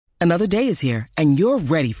Another day is here, and you're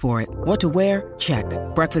ready for it. What to wear? Check.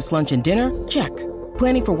 Breakfast, lunch, and dinner? Check.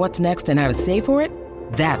 Planning for what's next and how to save for it?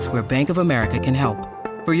 That's where Bank of America can help.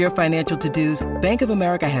 For your financial to-dos, Bank of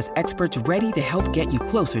America has experts ready to help get you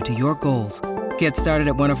closer to your goals. Get started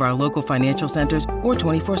at one of our local financial centers or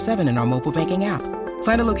 24/7 in our mobile banking app.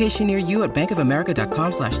 Find a location near you at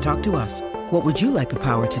bankofamerica.com/talktous. What would you like the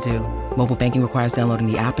power to do? Mobile banking requires downloading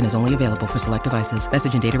the app and is only available for select devices.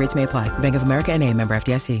 Message and data rates may apply. Bank of America N.A., member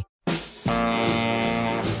FDIC.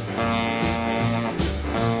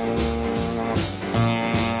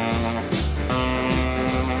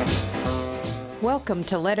 Welcome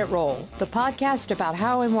to Let It Roll, the podcast about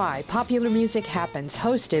how and why popular music happens,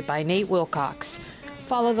 hosted by Nate Wilcox.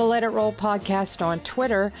 Follow the Let It Roll podcast on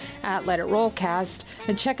Twitter at Let It Rollcast,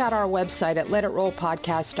 and check out our website at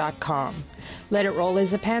letitrollpodcast.com. Let It Roll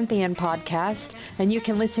is a Pantheon podcast, and you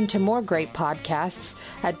can listen to more great podcasts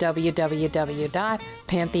at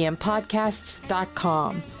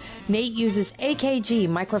www.pantheonpodcasts.com. Nate uses AKG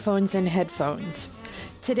microphones and headphones.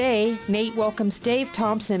 Today, Nate welcomes Dave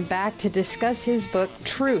Thompson back to discuss his book,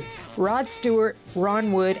 Truth, Rod Stewart,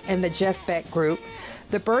 Ron Wood, and the Jeff Beck Group,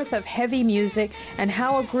 the birth of heavy music, and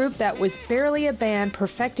how a group that was barely a band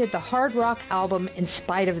perfected the hard rock album in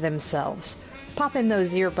spite of themselves. Pop in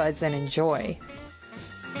those earbuds and enjoy.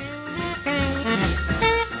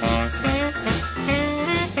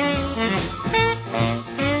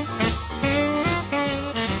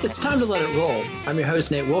 It's time to let it roll. I'm your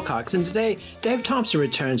host, Nate Wilcox, and today Dave Thompson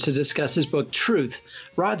returns to discuss his book, Truth,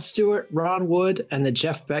 Rod Stewart, Ron Wood, and the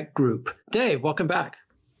Jeff Beck Group. Dave, welcome back.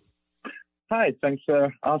 Hi, thanks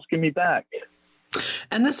for asking me back.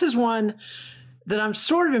 And this is one that I'm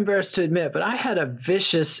sort of embarrassed to admit, but I had a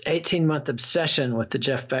vicious 18-month obsession with the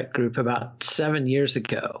Jeff Beck Group about 7 years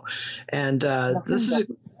ago. And this is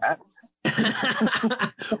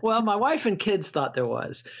well, my wife and kids thought there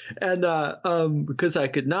was. And because I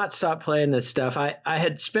could not stop playing this stuff, I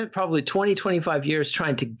had spent probably 20, 25 years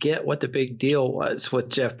trying to get what the big deal was with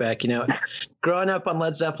Jeff Beck. You know, growing up on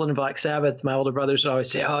Led Zeppelin and Black Sabbath, my older brothers would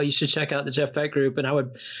always say, oh, you should check out the Jeff Beck Group. And I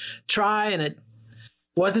would try, and it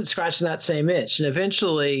wasn't scratching that same itch. And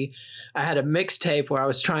eventually I had a mixtape where I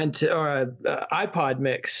was trying to, or a iPod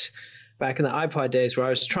mix back in the iPod days, where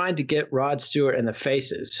I was trying to get Rod Stewart and the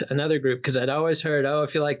Faces, another group, because I'd always heard, oh,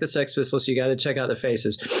 if you like the Sex Pistols, you got to check out the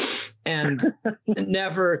Faces, and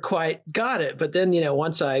never quite got it. But then, you know,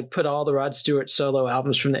 once I put all the Rod Stewart solo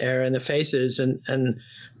albums from the era in the Faces, and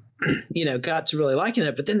you know, got to really liking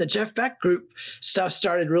it. But then the Jeff Beck Group stuff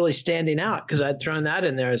started really standing out because I'd thrown that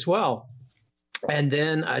in there as well. And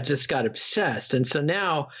then I just got obsessed. And so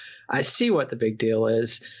now I see what the big deal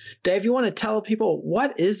is. Dave, you want to tell people,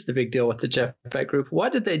 what is the big deal with the Jeff Beck Group?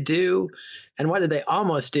 What did they do, and what did they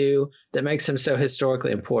almost do that makes them so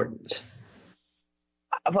historically important?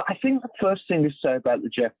 I think the first thing to say about the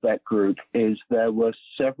Jeff Beck Group is there were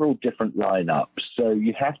several different lineups, so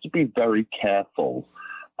you have to be very careful.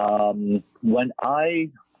 When I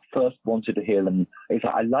first wanted to hear them,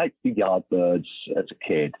 I liked the Yardbirds as a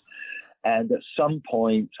kid. And at some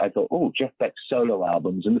point, I thought, oh, Jeff Beck's solo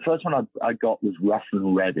albums. And the first one I got was Rough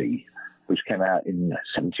and Ready, which came out in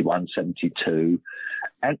 71, 72.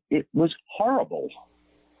 And it was horrible.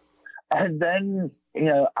 And then, you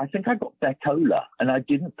know, I think I got Beckola, and I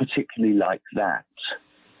didn't particularly like that.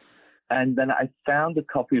 And then I found a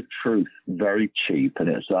copy of Truth very cheap. And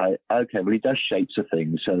it's like, okay, well, he does Shapes of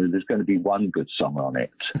Things, so there's going to be one good song on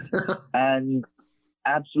it. And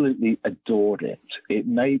absolutely adored it. It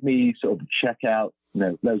made me sort of check out, you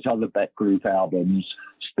know, those other Beck Group albums.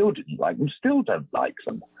 Still didn't like them, still don't like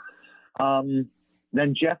them.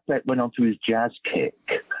 Then Jeff Beck went on to his jazz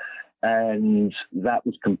kick, and that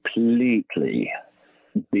was completely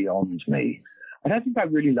beyond me. I don't think I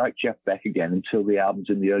really liked Jeff Beck again until the albums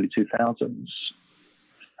in the early 2000s.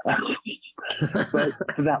 But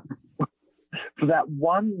for that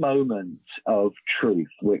one moment of truth,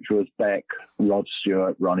 which was Beck, Rod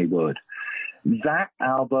Stewart, Ronnie Wood, that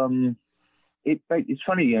album, it's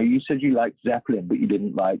funny, you know, you said you liked Zeppelin, but you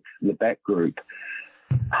didn't like the Beck Group.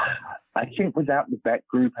 I think without the Beck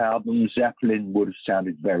Group album, Zeppelin would have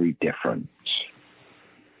sounded very different.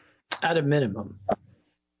 At a minimum.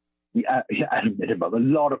 Yeah, at a minimum. A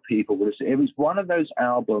lot of people would have said. It was one of those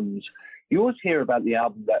albums, you always hear about the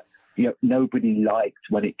album that, you know, nobody liked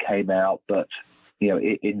when it came out, but, you know,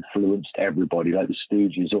 it influenced everybody, like the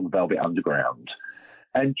Stooges or the Velvet Underground.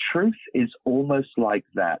 And Truth is almost like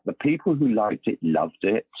that. The people who liked it loved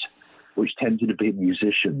it, which tended to be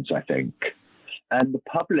musicians, I think. And the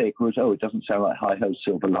public was, oh, it doesn't sound like Hi Ho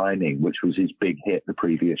Silver Lining, which was his big hit the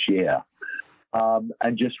previous year,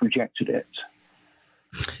 and just rejected it.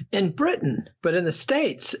 in Britain, but in the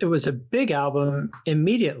States, it was a big album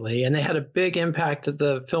immediately, and they had a big impact at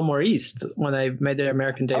the Fillmore East when they made their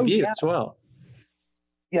American debut as well.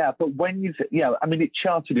 Yeah, but I mean, it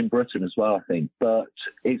charted in Britain as well, I think, but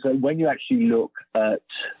it's when you actually look at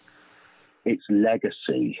its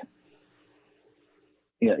legacy,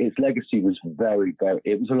 its legacy was very, very,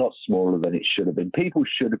 it was a lot smaller than it should have been. People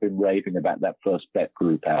should have been raving about that first Beck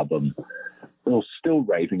Group album, or still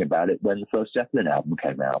raving about it when the first Zeppelin album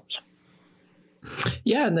came out.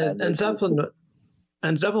 Yeah, and Zeppelin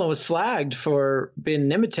was slagged for being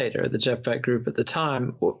an imitator of the Jeff Beck Group at the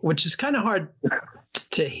time, which is kind of hard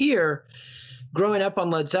to hear growing up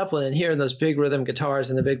on Led Zeppelin and hearing those big rhythm guitars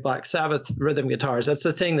and the big Black Sabbath rhythm guitars. That's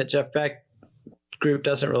the thing that Jeff Beck Group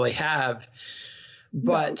doesn't really have.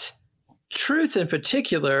 But Truth in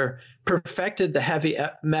particular perfected the heavy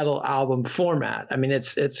metal album format. I mean,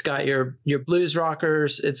 it's got your blues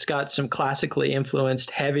rockers, it's got some classically influenced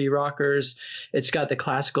heavy rockers, it's got the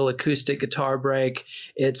classical acoustic guitar break,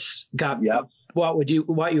 it's got what you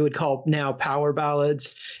would call now power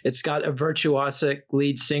ballads. It's got a virtuosic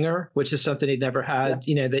lead singer, which is something he'd never had,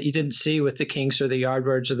 that you didn't see with the Kinks or the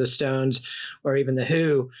Yardbirds or the Stones or even the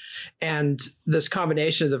Who. And this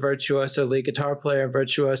combination of the virtuoso lead guitar player and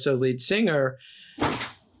virtuoso lead singer,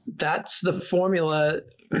 that's the formula.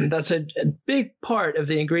 That's a big part of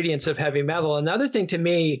the ingredients of heavy metal. Another thing to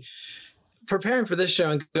me, preparing for this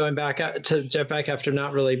show and going back to Jeff Beck after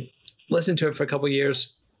not really listening to it for a couple of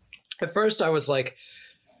years, at first I was like,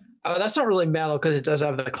 oh, that's not really metal because it does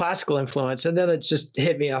have the classical influence. And then it just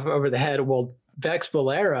hit me off over the head. Well, Beck's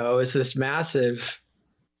Bolero is this massive,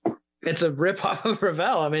 it's a ripoff of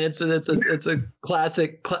Ravel. I mean, it's a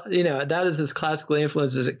classic, that is as classically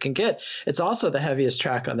influenced as it can get. It's also the heaviest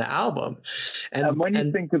track on the album. And when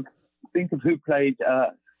you think of who played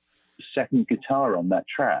second guitar on that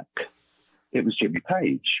track, it was Jimmy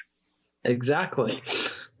Page. Exactly.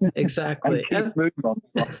 And Keith Moon on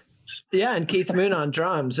drums. Yeah, and Keith Moon on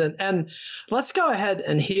drums. And let's go ahead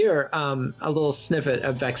and hear a little snippet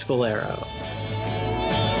of Beck's Bolero.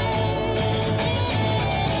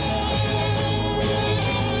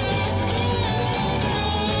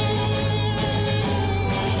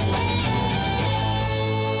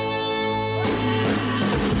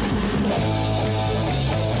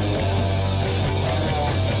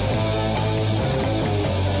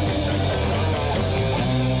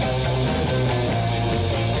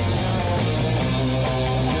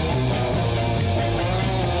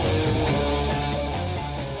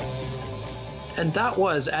 And that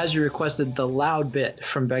was, as you requested, the loud bit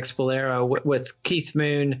from Beck's Bolero with Keith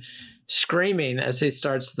Moon screaming as he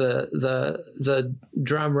starts the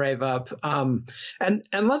drum rave up. And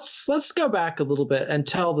let's go back a little bit and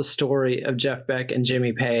tell the story of Jeff Beck and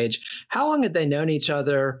Jimmy Page. How long had they known each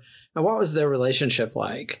other, and what was their relationship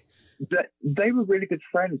like? They were really good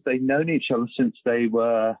friends. They'd known each other since they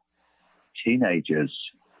were teenagers.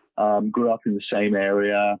 Grew up in the same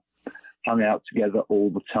area. Hung out together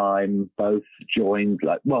all the time, both joined,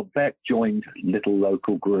 Beck joined little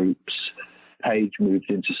local groups, Page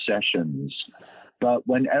moved into sessions. But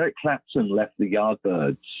when Eric Clapton left the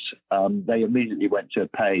Yardbirds, they immediately went to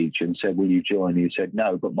Page and said, will you join? He said,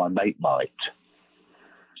 no, but my mate might.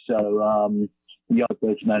 So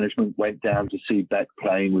Yardbirds management went down to see Beck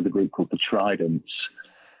playing with a group called the Tridents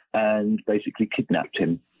and basically kidnapped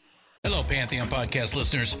him. Hello, Pantheon Podcast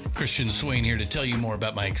listeners. Christian Swain here to tell you more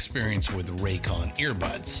about my experience with Raycon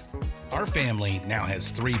earbuds. Our family now has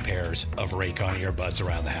 3 pairs of Raycon earbuds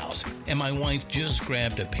around the house, and my wife just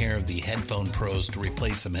grabbed a pair of the Headphone Pros to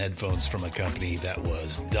replace some headphones from a company that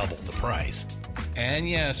was double the price. And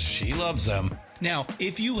yes, she loves them. Now,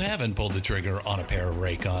 if you haven't pulled the trigger on a pair of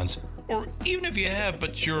Raycons, or even if you have,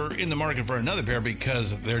 but you're in the market for another pair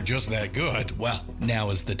because they're just that good, well, now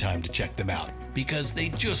is the time to check them out, because they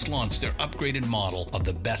just launched their upgraded model of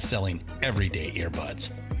the best-selling everyday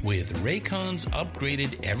earbuds. With Raycon's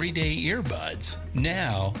upgraded everyday earbuds,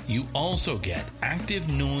 now you also get active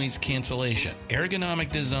noise cancellation,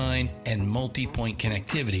 ergonomic design, and multi-point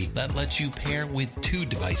connectivity that lets you pair with 2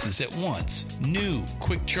 devices at once. New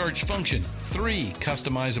quick charge function, 3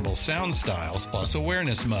 customizable sound styles, plus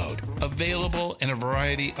awareness mode. Available in a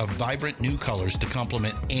variety of vibrant new colors to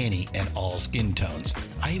complement any and all skin tones.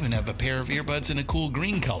 I even have a pair of earbuds in a cool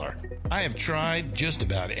green color. I have tried just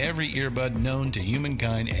about every earbud known to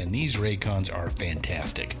humankind, and these Raycons are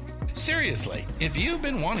fantastic. Seriously, if you've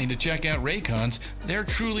been wanting to check out Raycons, there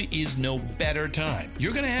truly is no better time.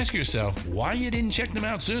 You're going to ask yourself why you didn't check them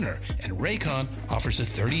out sooner, and Raycon offers a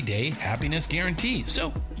 30-day happiness guarantee. So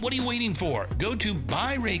what are you waiting for? Go to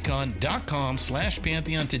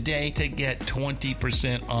buyraycon.com/Pantheon today to get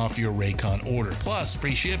 20% off your Raycon order, plus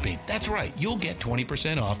free shipping. That's right, you'll get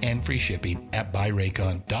 20% off and free shipping at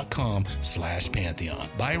buyraycon.com/Pantheon.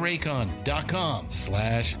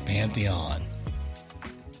 buyraycon.com/Pantheon.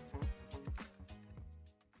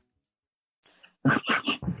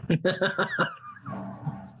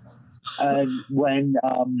 And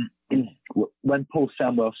when Paul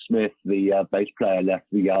Samuel Smith, the bass player, left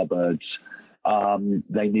the Yardbirds,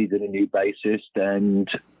 they needed a new bassist, and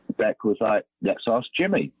Beck was like, "Let's ask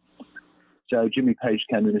Jimmy." So Jimmy Page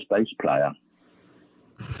came in as bass player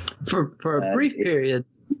for a brief period,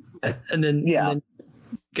 and then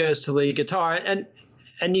goes to lead guitar, and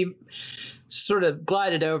you sort of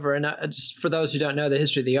glided over. And just for those who don't know the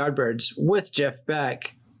history of the Yardbirds, with Jeff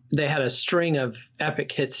Beck, they had a string of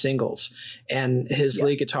epic hit singles, and his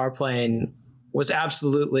lead guitar playing was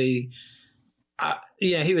absolutely,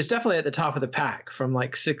 he was definitely at the top of the pack from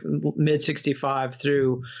like mid 65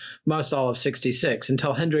 through most all of 66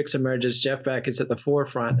 until Hendrix emerges. Jeff Beck is at the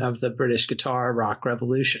forefront of the British guitar rock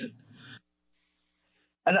revolution.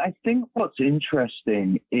 And I think what's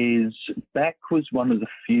interesting is Beck was one of the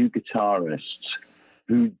few guitarists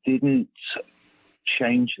who didn't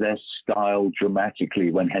change their style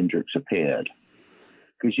dramatically when Hendrix appeared.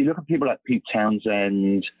 Because you look at people like Pete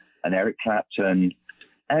Townsend and Eric Clapton,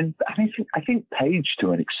 and I think Page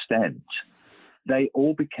to an extent, they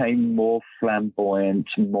all became more flamboyant,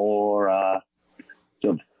 more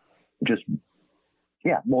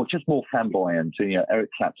more flamboyant. And,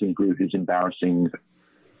 Eric Clapton grew his embarrassing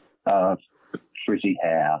frizzy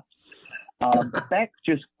hair. Beck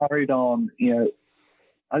just carried on,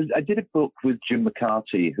 I did a book with Jim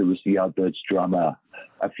McCarty, who was the Yardbirds drummer,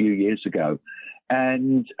 a few years ago.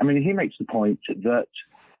 And, he makes the point that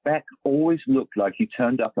Beck always looked like he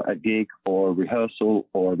turned up at a gig or a rehearsal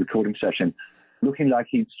or a recording session looking like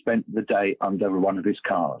he'd spent the day under one of his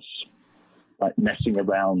cars, like messing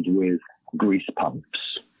around with grease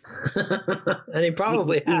pumps. And he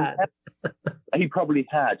probably had. He probably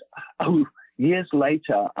had. Oh, years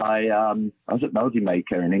later, I was at Melody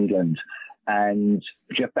Maker in England, and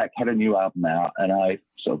Jeff Beck had a new album out, and I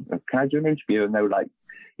said, "Can I do an interview?" And they were like,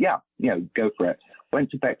 "Yeah, go for it." Went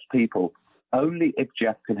to Beck's people, only if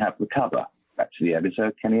Jeff can have the cover. Back to the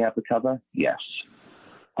editor, "Can he have the cover?" "Yes."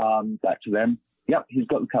 Back to them, "Yep, he's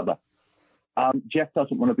got the cover." Jeff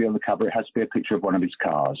doesn't want to be on the cover. It has to be a picture of one of his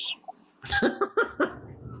cars.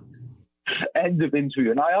 End of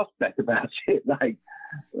interview. And I asked Beck about it, like,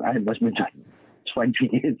 I must have been 20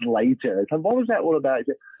 years later. So what was that all about? He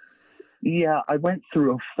said, "Yeah, I went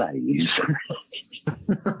through a phase."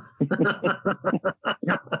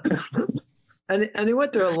 And he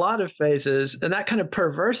went through a lot of phases, and that kind of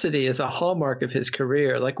perversity is a hallmark of his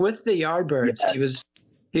career. Like with the Yardbirds,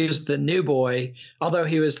 he was the new boy, although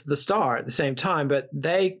he was the star at the same time. But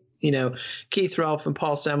they, Keith Relf and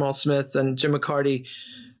Paul Samuel Smith and Jim McCarty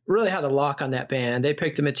really had a lock on that band. They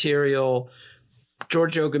picked the material.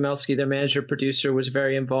 Giorgio Gomelski, their manager producer, was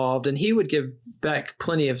very involved, and he would give Beck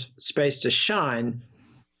plenty of space to shine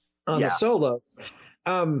on the solos.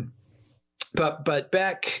 But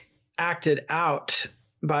Beck acted out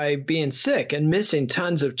by being sick and missing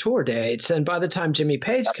tons of tour dates. And by the time Jimmy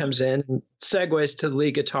Page comes in and segues to the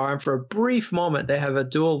lead guitar, and for a brief moment they have a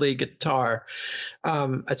dual lead guitar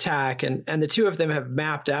attack, and the two of them have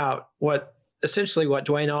mapped out what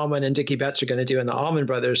Duane Allman and Dickie Betts are going to do in the Allman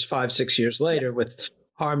Brothers 5-6 years later with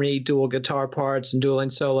harmony, dual guitar parts, and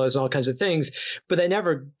dueling solos, and all kinds of things. But they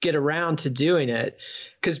never get around to doing it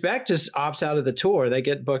because Beck just opts out of the tour. They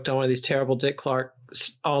get booked on one of these terrible Dick Clark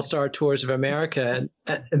all-star tours of America,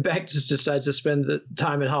 and Beck just decides to spend the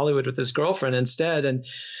time in Hollywood with his girlfriend instead. And,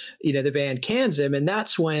 the band cans him. And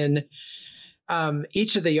that's when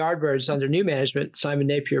each of the Yardbirds under new management, Simon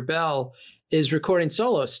Napier Bell, is recording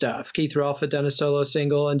solo stuff. Keith Relf had done a solo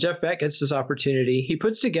single, and Jeff Beck gets his opportunity. He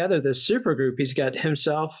puts together this super group. He's got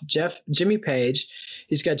himself, Jimmy Page,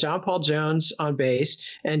 he's got John Paul Jones on bass,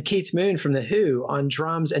 and Keith Moon from The Who on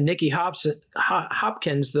drums, and Nicky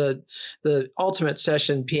Hopkins, the ultimate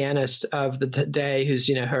session pianist of the day, who's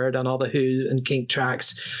heard on all the Who and Kink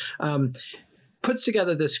tracks, puts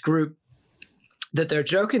together this group that they're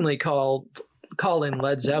jokingly calling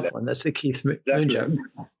Led Zeppelin. That's the Keith Moon joke.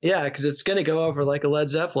 Yeah, because it's going to go over like a Led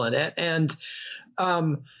Zeppelin. And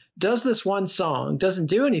does this one song, doesn't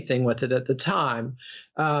do anything with it at the time.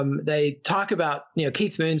 They talk about,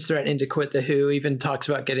 Keith Moon's threatening to quit The Who, even talks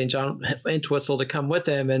about getting John Entwistle to come with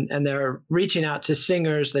him. And they're reaching out to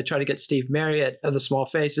singers. They try to get Steve Marriott of the Small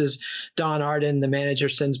Faces. Don Arden, the manager,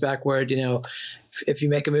 sends back word, if you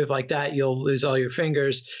make a move like that, you'll lose all your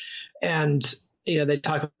fingers. And, they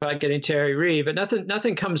talk about getting Terry Reid, but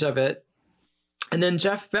nothing comes of it. And then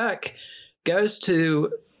Jeff Beck goes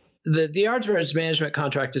to the Yardbirds management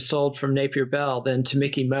contract is sold from Napier Bell then to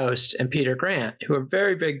Mickey Most and Peter Grant, who are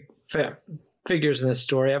very big figures in this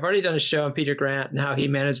story. I've already done a show on Peter Grant and how he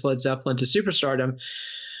managed Led Zeppelin to superstardom.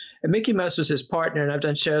 And Mickey Most was his partner, and I've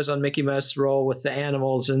done shows on Mickey Most's role with the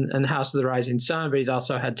Animals and House of the Rising Sun, but he's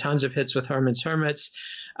also had tons of hits with Herman's Hermits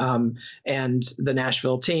and the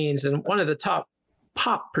Nashville Teens, and one of the top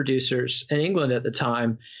pop producers in England at the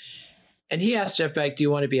time. And he asked Jeff Beck, do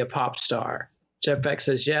you want to be a pop star? Jeff Beck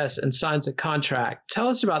says yes and signs a contract. Tell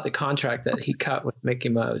us about the contract that he cut with Mickey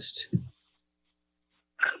Most.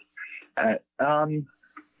 Oh,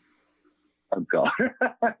 God.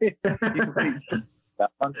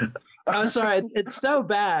 I'm sorry. It's so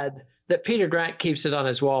bad that Peter Grant keeps it on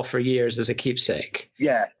his wall for years as a keepsake.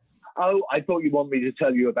 Yeah. Oh, I thought you wanted me to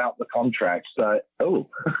tell you about the contract.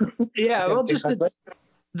 Yeah, well,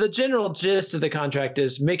 the general gist of the contract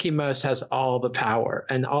is Mickey Most has all the power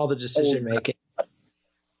and all the decision making.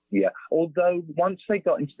 Yeah, although once they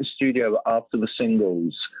got into the studio after the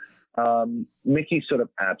singles, Mickey sort of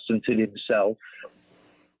absented himself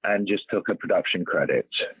and just took a production credit.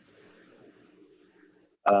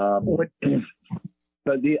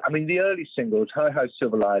 But the early singles, Hi Ho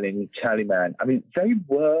Silver Lining, Tallyman, they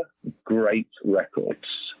were great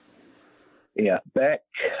records. Yeah, Beck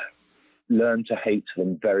learned to hate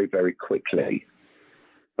them very, very quickly.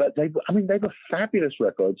 But they were fabulous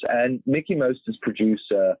records. And Mickey Most, as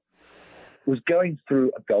producer, was going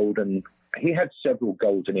through he had several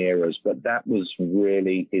golden eras, but that was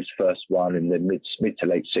really his first one in the mid to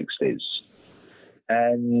late 60s.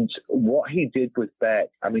 And what he did with Beck,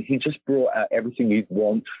 he just brought out everything you'd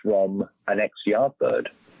want from an ex-Yardbird.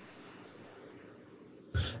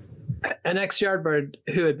 An ex-Yardbird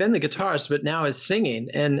who had been the guitarist, but now is singing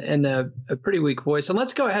in a pretty weak voice. And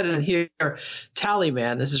let's go ahead and hear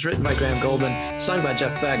Tallyman. This is written by Graham Goldman, sung by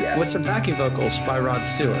Jeff Beck, with some backing vocals by Rod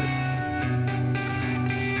Stewart.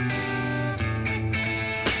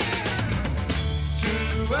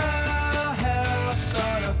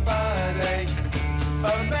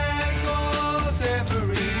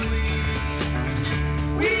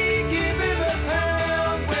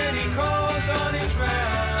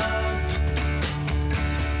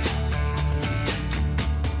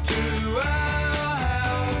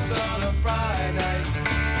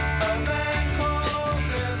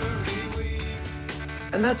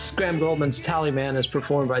 And that's Graham Goldman's Tallyman, as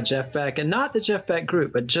performed by Jeff Beck, and not the Jeff Beck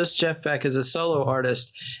group, but just Jeff Beck as a solo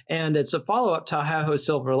artist. And it's a follow-up to Hi Ho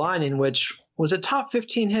Silver Lining, which was a top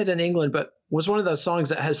 15 hit in England, but was one of those songs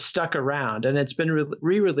that has stuck around, and it's been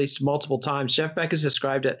re-released multiple times. Jeff Beck has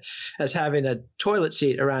described it as having a toilet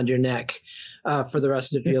seat around your neck for the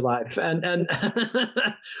rest of your life, and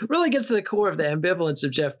really gets to the core of the ambivalence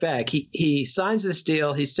of Jeff Beck. He signs this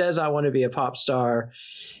deal. He says, I want to be a pop star.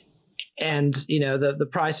 And, the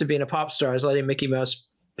price of being a pop star is letting Mickey Most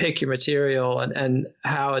pick your material and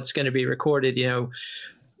how it's going to be recorded.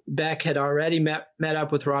 Beck had already met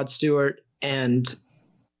up with Rod Stewart and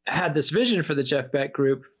had this vision for the Jeff Beck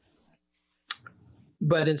group.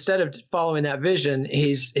 But instead of following that vision,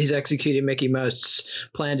 he's executing Mickey Most's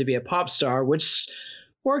plan to be a pop star, which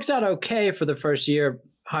works out okay for the first year.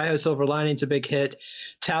 Hi Ho Silver Lining's a big hit.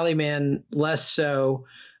 Tallyman, less so.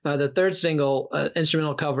 The third single,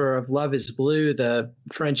 instrumental cover of Love is Blue, the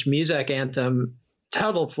French music anthem,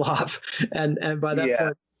 total flop. And by that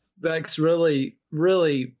point, Beck's really,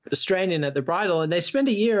 really straining at the bridle. And they spend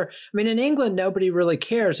a year. In England, nobody really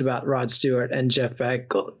cares about Rod Stewart and Jeff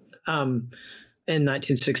Beck in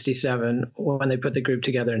 1967 when they put the group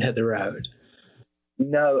together and hit the road.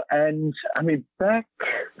 No, and Beck,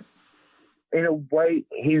 in a way,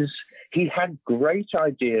 he had great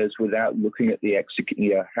ideas without looking at the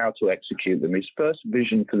how to execute them. His first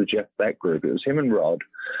vision for the Jeff Beck group, it was him and Rod.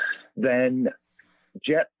 Then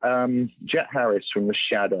Jet Harris from the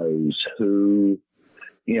Shadows, who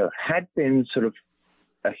had been sort of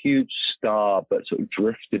a huge star, but sort of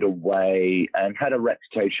drifted away and had a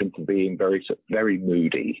reputation for being very, very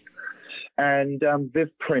moody. And Viv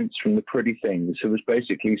Prince from the Pretty Things, who was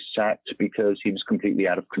basically sacked because he was completely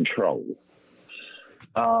out of control.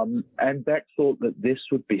 And Beck thought that this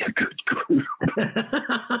would be a good group.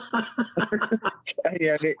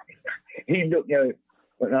 He looked,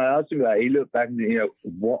 when I asked him about it, he looked back and,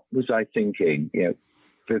 what was I thinking?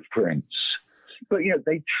 Fifth Prince. But,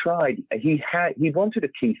 they tried. He wanted a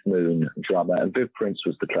Keith Moon drummer, and Viv Prince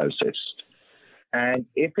was the closest. And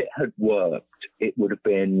if it had worked, it would have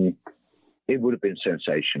been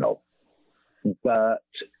sensational. But,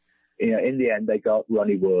 in the end, they got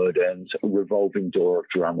Ronnie Wood and a revolving door of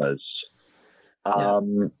drummers.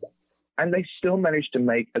 And they still managed to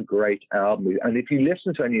make a great album. And if you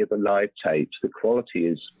listen to any of the live tapes, the quality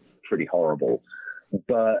is pretty horrible.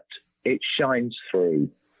 But it shines through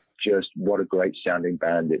just what a great sounding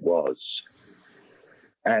band it was.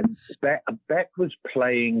 And Beck was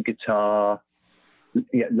playing guitar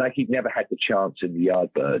like he'd never had the chance in the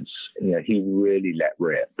Yardbirds. He really let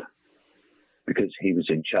rip because he was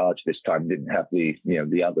in charge this time, didn't have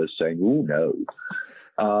the others saying, "Oh, no."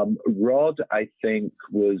 Rod, I think,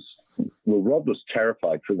 Rod was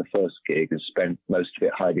terrified for the first gig and spent most of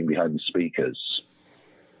it hiding behind the speakers.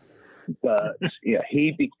 But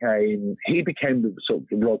he became the sort of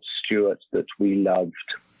Rod Stewart that we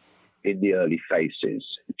loved in the early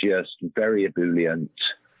Faces. Just very ebullient,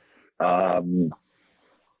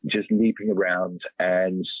 just leaping around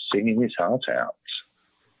and singing his heart out.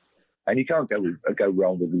 And you can't go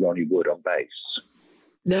wrong with Ronnie Wood on bass.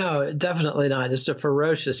 No, definitely not. Just a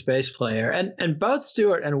ferocious bass player. And both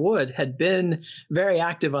Stewart and Wood had been very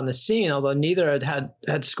active on the scene, although neither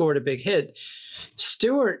had scored a big hit.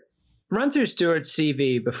 Run through Stewart's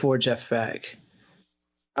CV before Jeff Beck.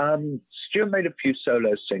 Stewart made a few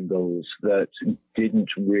solo singles that didn't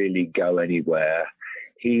really go anywhere.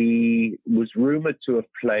 He was rumored to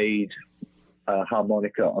have played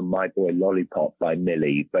harmonica on My Boy Lollipop by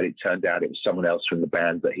Millie, but it turned out it was someone else from the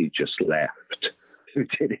band that he just left who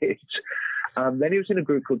did it. Then he was in a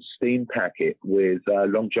group called Steam Packet with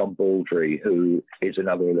Long John Baldry, who is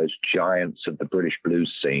another of those giants of the British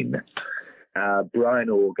blues scene. Brian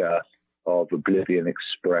Auger of Oblivion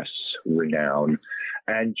Express renown,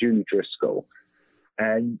 and Julie Driscoll.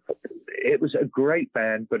 And it was a great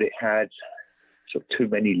band, but it had sort of too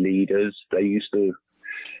many leaders. They used to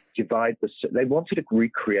divide they wanted to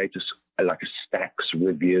recreate a Stax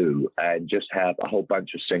review and just have a whole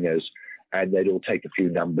bunch of singers, and they'd all take a few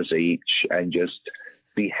numbers each and just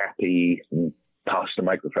be happy and pass the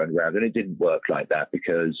microphone around. And it didn't work like that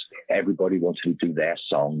because everybody wanted to do their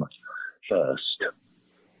song first.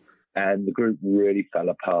 And the group really fell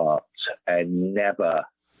apart and the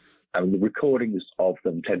recordings of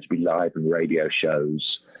them tend to be live and radio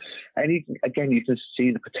shows. And you can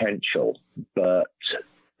see the potential, but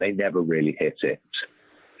they never really hit it.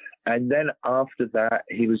 And then after that,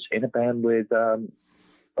 he was in a band with, the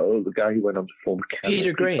guy who went on to form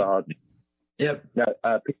Peter Green. Barden. Yep. No,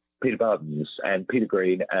 Peter Barden's and Peter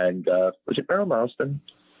Green and, was it Beryl Marsden?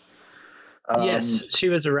 Yes, she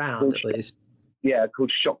was around at least. Yeah,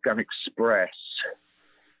 called Shotgun Express,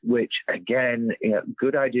 which, again,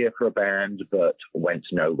 good idea for a band, but went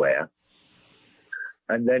nowhere.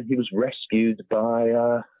 And then he was rescued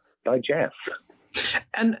by Jeff.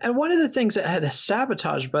 And one of the things that had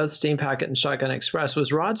sabotaged both Steam Packet and Shotgun Express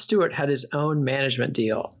was Rod Stewart had his own management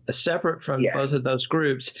deal, separate from both of those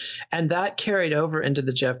groups. And that carried over into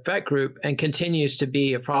the Jeff Beck group and continues to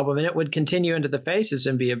be a problem. And it would continue into the Faces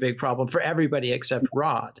and be a big problem for everybody except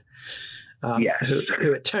Rod.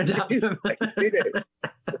 Who it turned out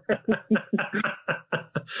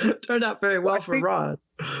turned out very well for Rod.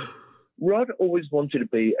 Rod always wanted to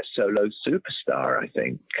be a solo superstar, I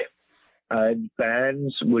think. And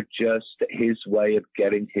bands were just his way of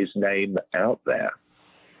getting his name out there.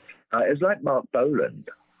 It's like Mark Boland.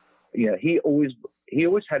 He always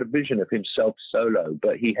had a vision of himself solo,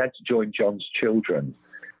 but he had to join John's Children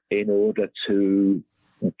in order to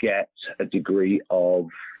get a degree of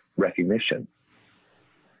recognition.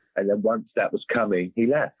 And then once that was coming, he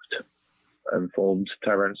left and formed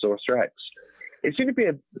Tyrannosaurus Rex. It seemed to be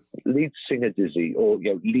a lead singer disease or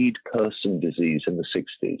lead person disease in the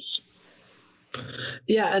 60s.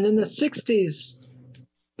 Yeah, and in the 60s,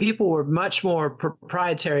 people were much more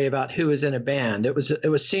proprietary about who was in a band. It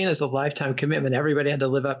was seen as a lifetime commitment. Everybody had to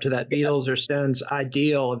live up to that Beatles or Stones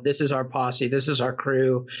ideal of this is our posse, this is our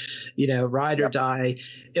crew, ride or die.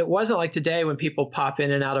 It wasn't like today when people pop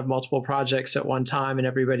in and out of multiple projects at one time and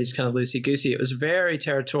everybody's kind of loosey-goosey. It was very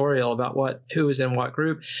territorial about who was in what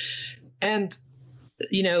group. And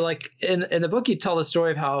like in the book, you tell the story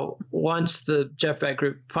of how once the Jeff Beck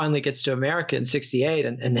group finally gets to America in 68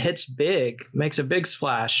 and hits big, makes a big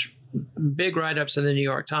splash, big write-ups in the New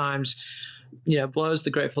York Times, blows the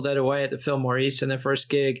Grateful Dead away at the Fillmore East in their first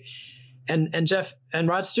gig. and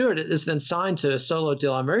Rod Stewart is then signed to a solo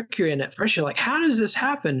deal on Mercury. And at first you're like, how does this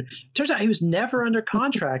happen? Turns out he was never under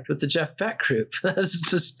contract with the Jeff Beck group.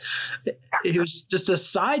 He was just a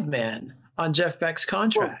sideman on Jeff Beck's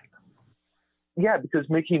contract. Well, yeah, because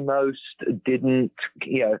Mickey Most didn't,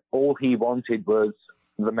 all he wanted was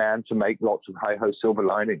the man to make lots of Hi-Ho Silver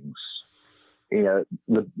Linings. The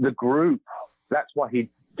group, that's why he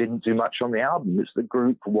didn't do much on the album. It's the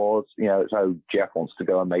group was, so Jeff wants to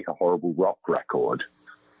go and make a horrible rock record.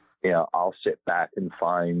 I'll sit back and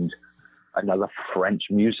find another French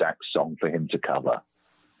Muzak song for him to cover.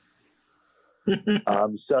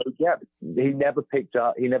 So yeah, he never picked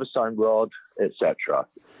up, he never signed Rod, etc.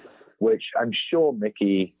 Which I'm sure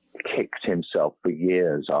Mickey kicked himself for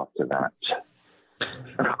years after that.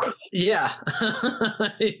 Yeah,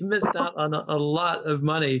 he missed out on a lot of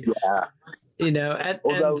money. Yeah.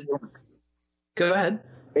 Although, go ahead.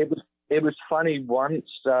 It was funny once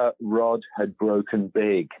Rod had broken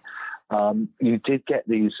big. You did get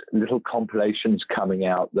these little compilations coming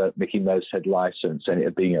out that Mickey Most had licensed, and it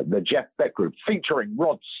had been the Jeff Beck Group featuring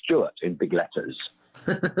Rod Stewart in big letters.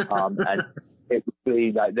 And it would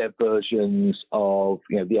be like their versions of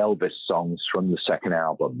the Elvis songs from the second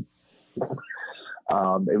album.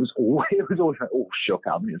 It was always like, oh, shook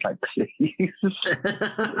up. It's like, please.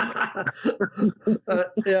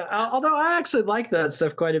 Yeah, although I actually like that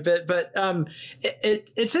stuff quite a bit. But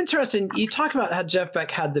it's interesting. You talk about how Jeff Beck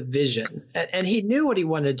had the vision, and he knew what he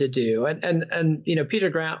wanted to do. And Peter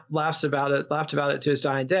Grant laughed about it to his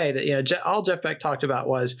dying day. That all Jeff Beck talked about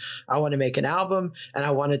was, I want to make an album and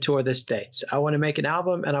I want to tour the States. I want to make an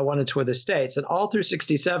album and I want to tour the States. And all through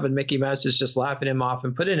 '67, Mickey Mouse is just laughing him off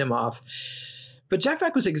and putting him off. But Jeff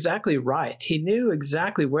Beck was exactly right. He knew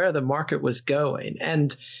exactly where the market was going.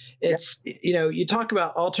 And it's, you talk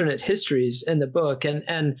about alternate histories in the book,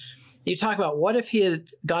 and you talk about what if he had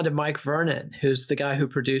gone to Mike Vernon, who's the guy who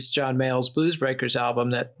produced John Mayall's Blues Breakers album.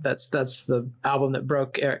 That's the album that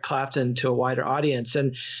broke Eric Clapton to a wider audience.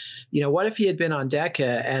 And, what if he had been on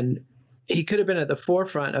Decca, and he could have been at the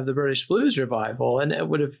forefront of the British blues revival, and it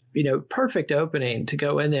would have, perfect opening to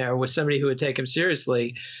go in there with somebody who would take him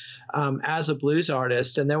seriously as a blues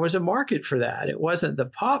artist. And there was a market for that. It wasn't the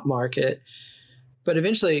pop market, but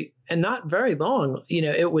eventually, and not very long,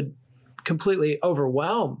 it would completely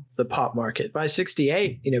overwhelm the pop market. By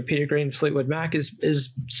 '68, Peter Green's Fleetwood Mac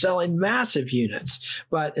is selling massive units.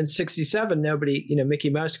 But in '67, nobody, Mickey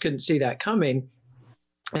Most couldn't see that coming.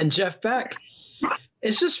 And Jeff Beck,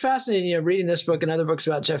 it's just fascinating, reading this book and other books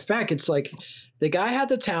about Jeff Beck. It's like the guy had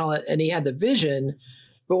the talent and he had the vision,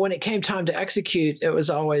 but when it came time to execute, it was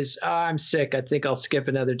always, I'm sick. I think I'll skip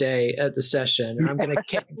another day at the session, or I'm going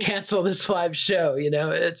to cancel this live show.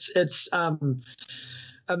 It's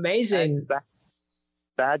amazing. And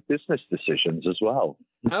bad business decisions as well.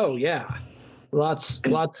 Oh yeah, lots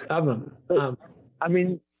of them.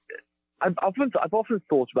 I've often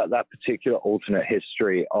thought about that particular alternate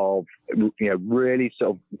history of, really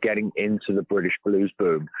sort of getting into the British blues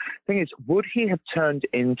boom. Thing is, would he have turned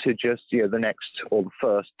into just, the next or the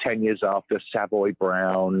first 10 years after Savoy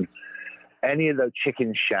Brown, any of those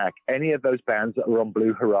Chicken Shack, any of those bands that were on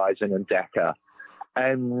Blue Horizon and Decca,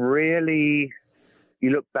 and really,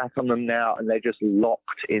 you look back on them now and they're just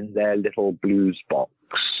locked in their little blues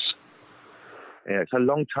box. It's a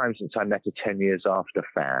long time since I met a 10 years after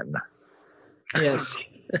fan. Yes.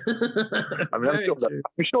 I'm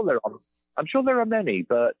sure there are many,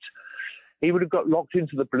 but he would have got locked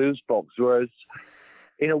into the blues box, whereas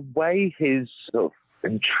in a way his sort of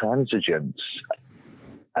intransigence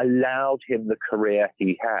allowed him the career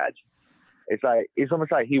he had. It's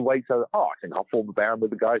almost like he wakes up, I think I'll form a band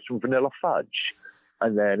with the guys from Vanilla Fudge.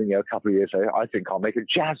 And then, a couple of years later, I think I'll make a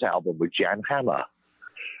jazz album with Jan Hammer.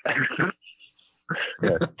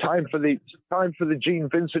 Time for the Gene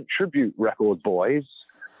Vincent tribute record, boys.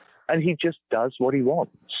 And he just does what he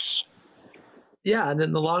wants. Yeah, and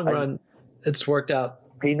in the long run, it's worked out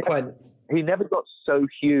quite. He never got so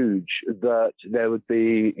huge that there would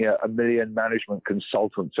be a million management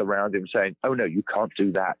consultants around him saying, "Oh no, you can't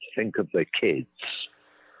do that. Think of the kids."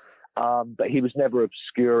 But he was never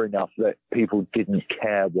obscure enough that people didn't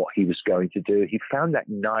care what he was going to do. He found that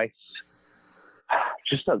nice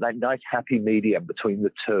happy medium between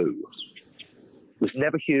the two. Was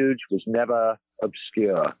never huge, was never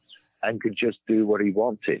obscure, and could just do what he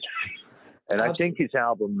wanted. And I think his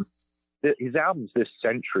albums this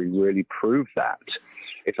century really proved that.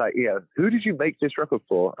 It's like, who did you make this record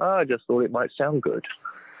for? Oh, I just thought it might sound good.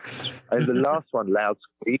 And the last one,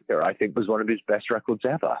 Loudspeaker, I think was one of his best records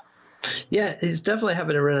ever. Yeah, he's definitely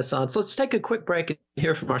having a renaissance. Let's take a quick break and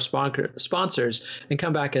hear from our sponsors and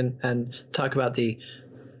come back and talk about the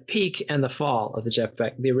peak and the fall of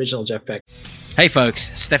the original Jeff Beck. Hey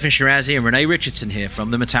folks, Stefan Shirazi and Renee Richardson here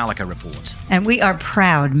from the Metallica Report. And we are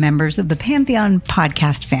proud members of the Pantheon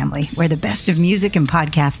podcast family, where the best of music and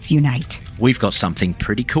podcasts unite. We've got something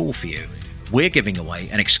pretty cool for you. We're giving away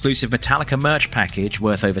an exclusive Metallica merch package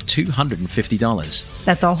worth over $250.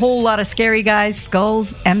 That's a whole lot of Scary Guys,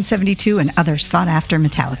 skulls, M72, and other sought-after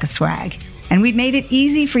Metallica swag. And we've made it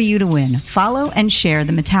easy for you to win. Follow and share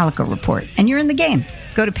the Metallica Report, and you're in the game.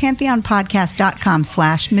 Go to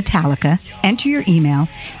pantheonpodcast.com/Metallica, enter your email,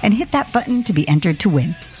 and hit that button to be entered to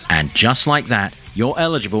win. And just like that, you're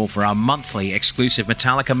eligible for our monthly exclusive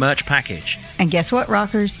Metallica merch package. And guess what,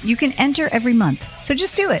 rockers? You can enter every month, so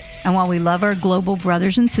just do it. And while we love our global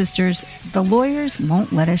brothers and sisters, the lawyers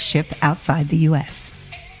won't let us ship outside the U.S.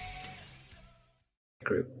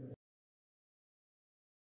 Group.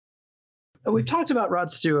 We've talked about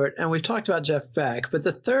Rod Stewart and we've talked about Jeff Beck, but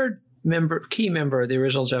the third key member of the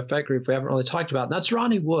original Jeff Beck group we haven't really talked about, and that's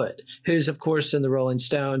Ronnie Wood, who's of course in the Rolling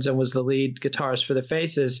Stones and was the lead guitarist for the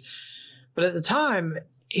Faces. But at the time,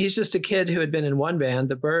 he's just a kid who had been in one band,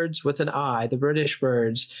 the Birds with an I, the British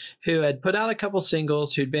Birds, who had put out a couple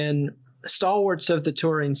singles, who'd been stalwarts of the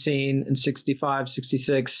touring scene in 65,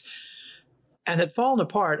 66, and had fallen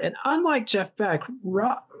apart. And unlike Jeff Beck,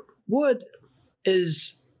 Wood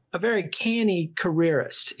is a very canny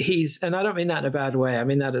careerist. And I don't mean that in a bad way. I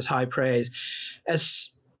mean that as high praise. As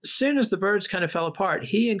soon as the Birds kind of fell apart,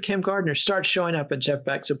 he and Kim Gardner start showing up at Jeff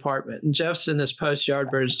Beck's apartment. And Jeff's in this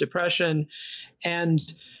post-Yardbirds depression. And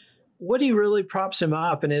Woody really props him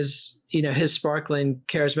up in his sparkling,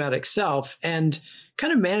 charismatic self and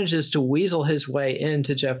kind of manages to weasel his way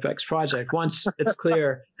into Jeff Beck's project once it's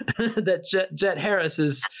clear that Jet Harris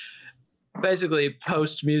is basically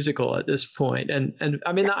post-musical at this point. And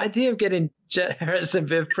I mean, the idea of getting Jet Harris and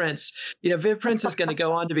Viv Prince, Viv Prince is going to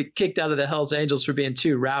go on to be kicked out of the Hells Angels for being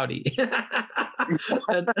too rowdy.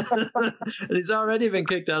 and he's already been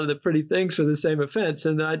kicked out of the Pretty Things for the same offense.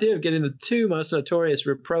 And the idea of getting the two most notorious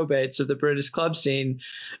reprobates of the British club scene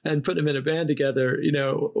and putting them in a band together,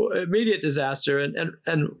 immediate disaster.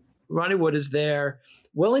 And Ronnie Wood is there,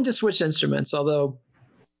 willing to switch instruments, although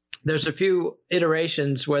there's a few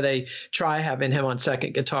iterations where they try having him on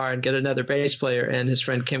second guitar and get another bass player and his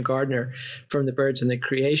friend Kim Gardner from the Birds and the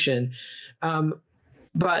Creation.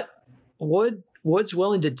 But Wood's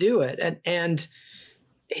willing to do it. And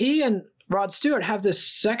he and Rod Stewart have this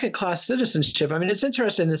second-class citizenship. I mean, it's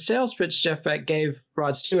interesting. The sales pitch Jeff Beck gave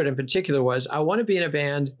Rod Stewart in particular was, I want to be in a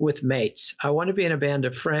band with mates. I want to be in a band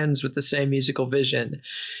of friends with the same musical vision.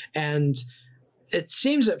 And it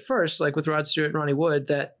seems at first, like with Rod Stewart and Ronnie Wood,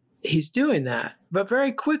 that he's doing that. But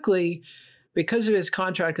very quickly, because of his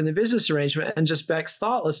contract and the business arrangement and just Beck's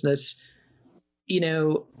thoughtlessness,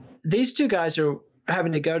 these two guys are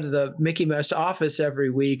having to go to the Mickey Mouse office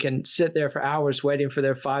every week and sit there for hours waiting for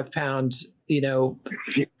their £5,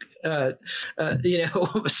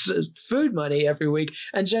 food money every week.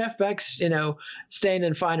 And Jeff Beck's, staying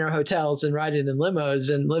in finer hotels and riding in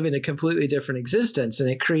limos and living a completely different existence. And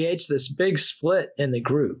it creates this big split in the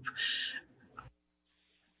group.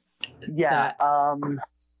 Yeah.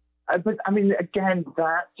 But I mean, again,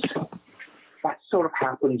 that sort of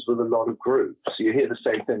happens with a lot of groups. You hear the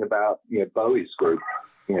same thing about, Bowie's group,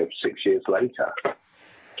 6 years later.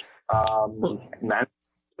 Man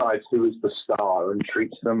decides who is the star and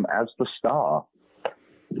treats them as the star.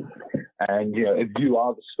 And, if you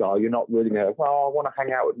are the star, you're not really going, well, I want to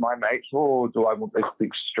hang out with my mates, or do I want this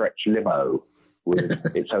big stretch limo with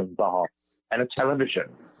its own bar and a television?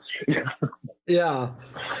 Yeah.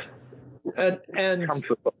 And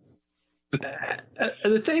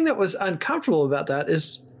the thing that was uncomfortable about that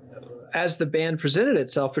is, as the band presented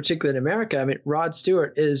itself, particularly in America, I mean, Rod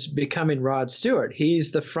Stewart is becoming Rod Stewart.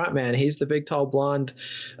 He's the front man. He's the big, tall, blonde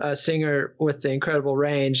singer with the incredible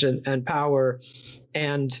range and power.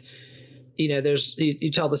 And,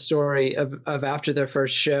 you tell the story of after their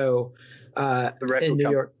first show in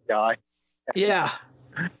New York. Guy. Yeah.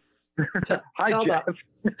 Hi, Jeff.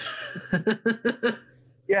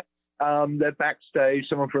 Yeah. They're backstage.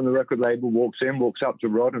 Someone from the record label walks up to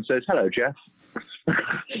Rod and says, "Hello, Jeff."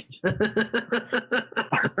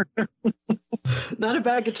 Not a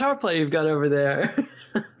bad guitar player you've got over there.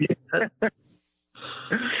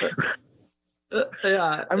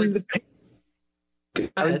 Yeah. I mean,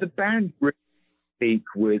 the band really speak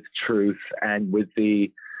with truth and with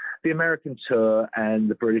the American tour and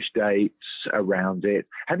the British dates around it.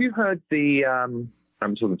 Have you heard I'm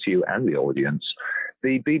talking to you and the audience,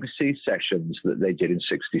 the BBC sessions that they did in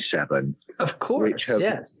 67? Of course,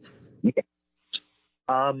 yes.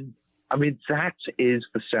 I mean, that is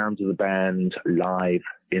the sound of the band live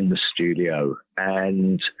in the studio,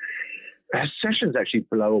 and her sessions actually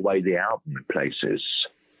blow away the album in places.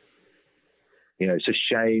 You know, it's a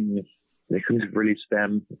shame they couldn't have released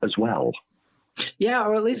them as well. Yeah,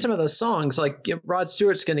 or at least some of those songs. Like Rod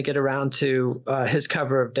Stewart's going to get around to his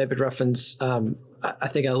cover of David Ruffin's I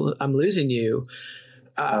Think I'm Losing You.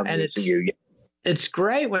 And it's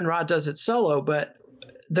great when Rod does it solo, but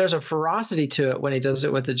there's a ferocity to it when he does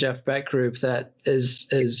it with the Jeff Beck group that is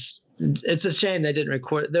it's a shame they didn't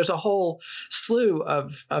record it. There's a whole slew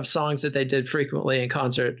of songs that they did frequently in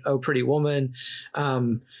concert. Oh, Pretty Woman,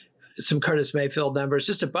 some Curtis Mayfield numbers,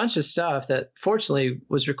 just a bunch of stuff that fortunately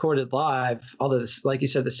was recorded live. Although, like you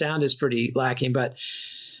said, the sound is pretty lacking, but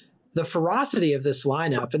the ferocity of this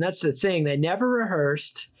lineup, and that's the thing, they never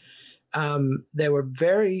rehearsed. They were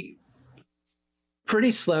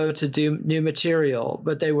pretty slow to do new material,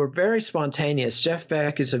 but they were very spontaneous. Jeff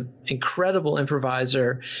Beck is an incredible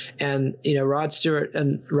improviser, and Rod Stewart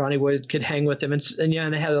and Ronnie Wood could hang with him, and they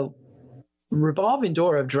had a revolving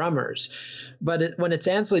door of drummers. But when it's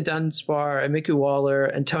Ansley Dunbar and Mickey Waller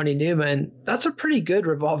and Tony Newman, that's a pretty good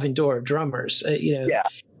revolving door of drummers. Yeah.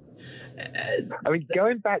 I mean,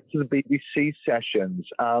 going back to the BBC sessions,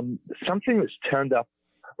 something that's turned up,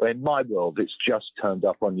 in my world, it's just turned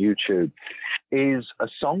up on YouTube, is a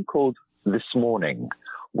song called This Morning,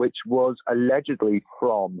 which was allegedly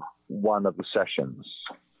from one of the sessions.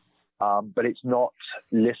 But it's not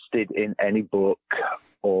listed in any book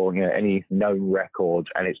or any known record,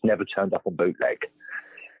 and it's never turned up on bootleg.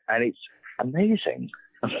 And it's amazing.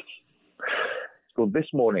 It's called This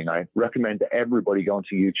Morning. I recommend that everybody go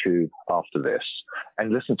onto YouTube after this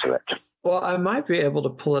and listen to it. Well, I might be able to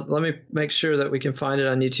pull it. Let me make sure that we can find it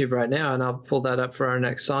on YouTube right now, and I'll pull that up for our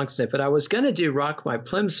next song snippet. I was going to do Rock My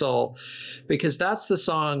Plimsoll because that's the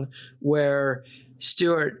song where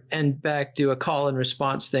Stewart and Beck do a call and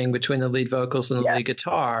response thing between the lead vocals and the lead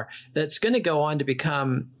guitar that's going to go on to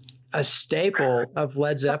become a staple of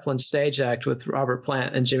Led Zeppelin's stage act with Robert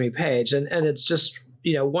Plant and Jimmy Page. And it's just,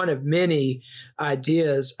 one of many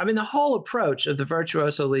ideas. I mean, the whole approach of the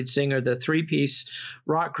virtuoso lead singer, the three-piece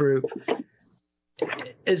rock group,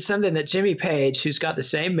 is something that Jimmy Page, who's got the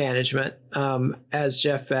same management as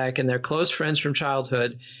Jeff Beck, and they're close friends from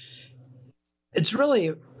childhood, it's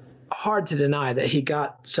really hard to deny that he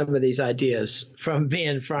got some of these ideas from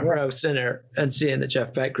being front row center and seeing the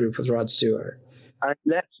Jeff Beck group with Rod Stewart. And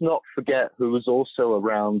let's not forget who was also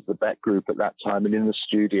around the Beck group at that time and in the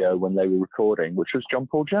studio when they were recording, which was John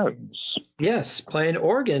Paul Jones. Yes, playing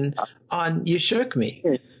organ on You Shook Me.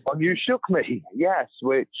 On You Shook Me, yes,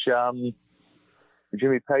 which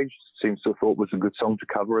Jimmy Page seems to have thought was a good song to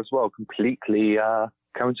cover as well, completely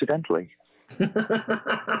coincidentally.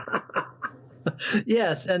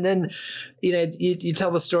 Yes, and then you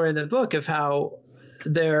tell the story in the book of how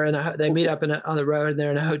they meet up on the road and they're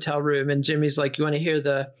in a hotel room, and Jimmy's like, "You want to hear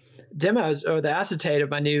the demos or the acetate of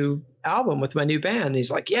my new album with my new band?" And he's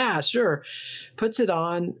like, "Yeah, sure." Puts it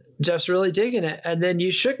on. Jeff's really digging it, and then You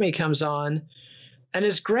Shook Me comes on, and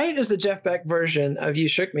as great as the Jeff Beck version of You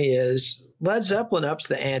Shook Me is, Led Zeppelin ups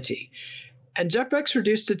the ante. And Jeff Beck's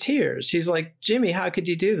reduced to tears. He's like, "Jimmy, how could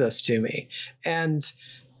you do this to me?" And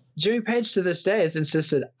Jimmy Page to this day has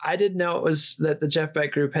insisted, "I didn't know it was that the Jeff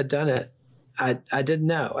Beck group had done it. I didn't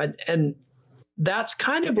know." And that's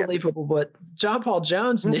kind of believable, but John Paul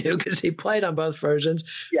Jones knew because he played on both versions.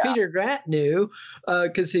 Yeah. Peter Grant knew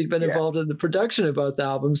because he'd been involved in the production of both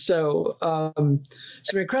albums. So some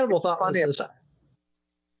incredible thoughtfulness.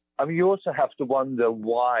 I mean, you also have to wonder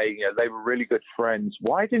why they were really good friends.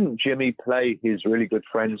 Why didn't Jimmy play his really good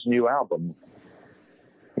friend's new album?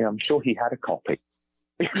 I'm sure he had a copy.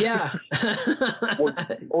 Yeah.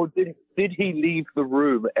 or did he leave the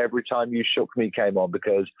room every time You Shook Me came on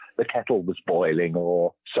because the kettle was boiling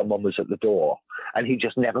or someone was at the door, and he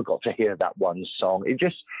just never got to hear that one song?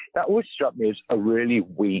 That always struck me as a really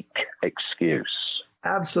weak excuse.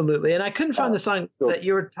 Absolutely. And I couldn't find the song that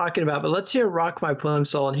you were talking about, but let's hear Rock My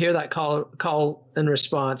Plimsoll and hear that call and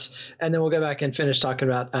response, and then we'll go back and finish talking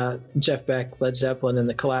about Jeff Beck, Led Zeppelin, and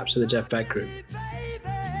the collapse of the Jeff Beck group.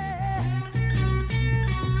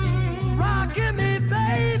 Rockin' me,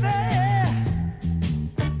 baby.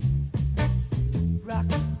 Rock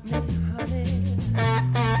me, honey.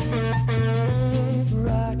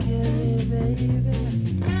 Rockin' me,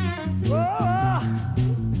 baby. Oh,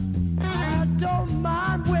 I don't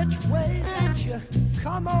mind which way that you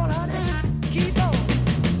come on, honey. Keep on.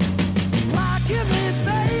 Rockin' me,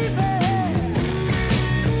 baby.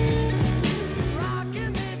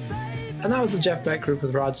 Rockin' me, baby. And that was the Jeff Beck group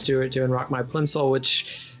with Rod Stewart doing Rock My Plimsoll, which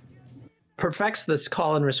perfects this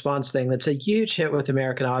call and response thing that's a huge hit with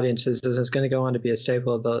American audiences, and is going to go on to be a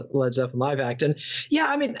staple of the Led Zeppelin live act. And yeah,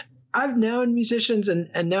 I mean, I've known musicians and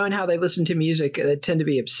knowing how they listen to music, they tend to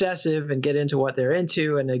be obsessive and get into what they're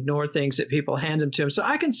into and ignore things that people hand them to them. So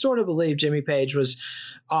I can sort of believe Jimmy Page was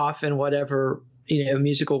off in whatever,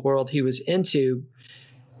 musical world he was into,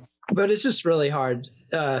 but it's just really hard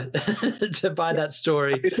to buy that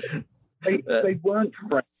story. They weren't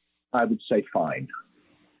friends, I would say fine.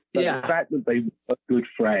 But the fact that they were good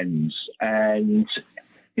friends, and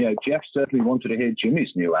Jeff certainly wanted to hear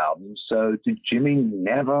Jimmy's new album. So did Jimmy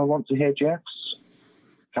never want to hear Jeff's?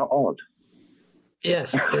 How odd.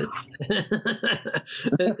 Yes,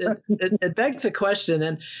 it begs a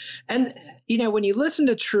question, and when you listen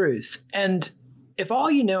to Truth, and if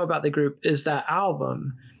all you know about the group is that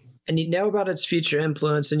album, and you know about its future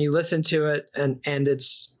influence, and you listen to it, and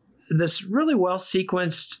it's this really well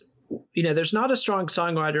sequenced. There's not a strong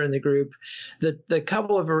songwriter in the group. The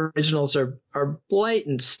couple of originals are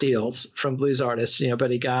blatant steals from blues artists,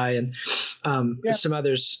 Buddy Guy and some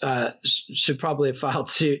others should probably have filed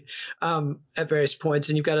suit at various points.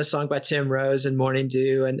 And you've got a song by Tim Rose and Morning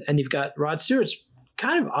Dew, and you've got Rod Stewart's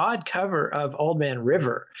kind of odd cover of Old Man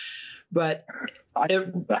River. But at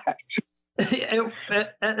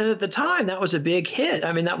the time, that was a big hit.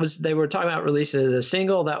 I mean, they were talking about releasing it as a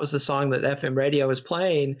single. That was the song that FM radio was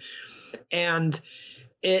playing. And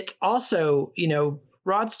it also,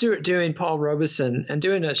 Rod Stewart doing Paul Robeson and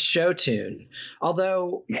doing a show tune,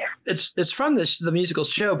 although it's from the musical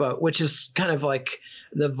Showboat, which is kind of like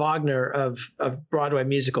the Wagner of Broadway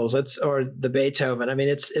musicals. Or the Beethoven. I mean,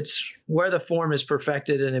 it's where the form is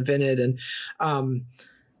perfected and invented, and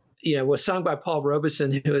was sung by Paul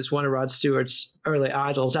Robeson, who is one of Rod Stewart's early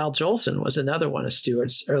idols. Al Jolson was another one of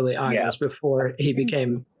Stewart's early idols before he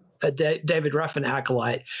became a David Ruffin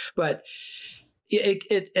acolyte. But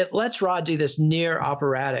it lets Rod do this near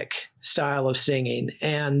operatic style of singing,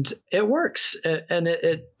 and it works. And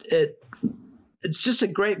it's just a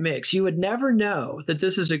great mix. You would never know that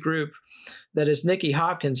this is a group that is Nicky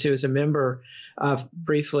Hopkins, who was a member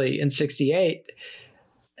briefly in '68,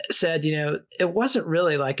 said, it wasn't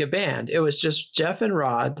really like a band. It was just Jeff and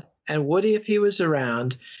Rod and Woody, if he was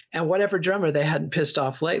around, and whatever drummer they hadn't pissed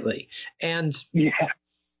off lately. And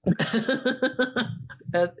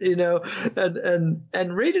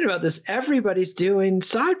and reading about this, everybody's doing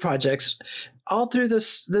side projects all through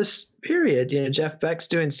this period. Jeff Beck's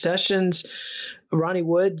doing sessions. Ronnie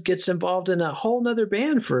Wood gets involved in a whole nother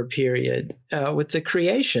band for a period with The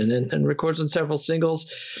Creation and records on several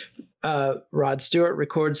singles. Rod Stewart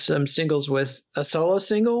records some singles with a solo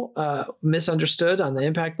single, Misunderstood, on the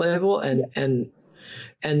Impact label, and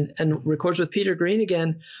records with Peter Green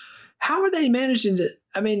again. How are they managing to?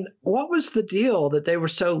 I mean, what was the deal that they were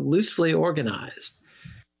so loosely organized?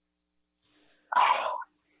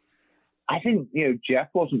 I think Jeff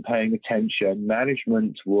wasn't paying attention.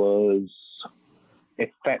 Management was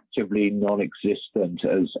effectively non-existent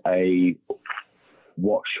as a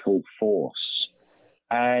watchful force.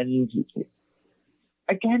 And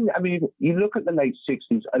again, I mean, you look at the late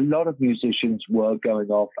 60s, a lot of musicians were going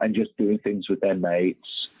off and just doing things with their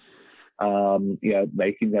mates,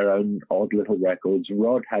 making their own odd little records.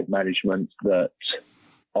 Rod had management that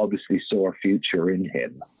obviously saw a future in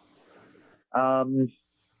him.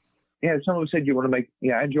 Someone said, you want to make,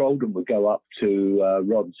 Andrew Oldham would go up to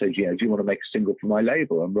Rod and say, do you want to make a single for my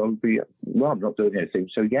label? And Rod would be, well, I'm not doing anything,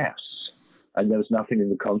 so yes. And there was nothing in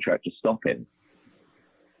the contract to stop him.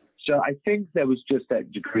 So I think there was just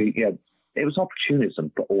that degree, it was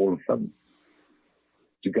opportunism for all of them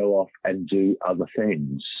to go off and do other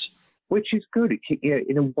things, which is good.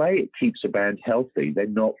 In a way, it keeps a band healthy. They're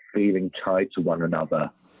not feeling tied to one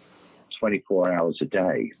another 24 hours a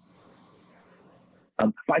day.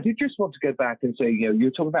 But I did just want to go back and say,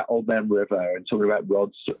 you're talking about Old Man River and talking about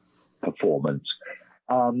Rod's performance.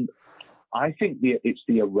 I think it's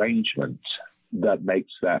the arrangement that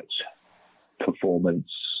makes that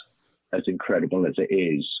performance as incredible as it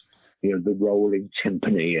is. The rolling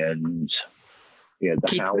timpani and the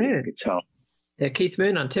Keith howling Moon. guitar. Yeah, Keith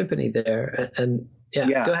Moon on timpani there. And go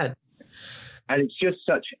ahead. And it's just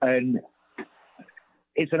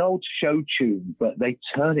it's an old show tune, but they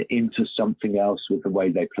turn it into something else with the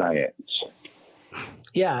way they play it.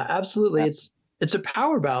 Yeah, absolutely. It's a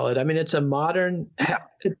power ballad. I mean, it's a modern,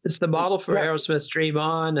 it's the model for Aerosmith's Dream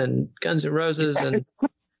On and Guns N' Roses. And,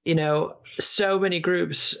 so many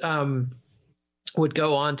groups would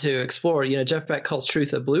go on to explore. Jeff Beck calls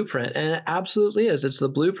Truth a blueprint, and it absolutely is. It's the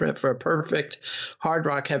blueprint for a perfect hard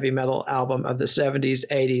rock heavy metal album of the 70s,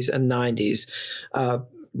 80s, and 90s,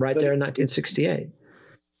 there in 1968.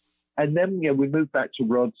 And then we moved back to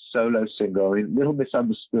Rod's solo single. I mean, Little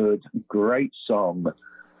Misunderstood, great song,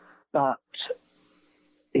 but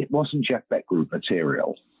it wasn't Jeff Beck group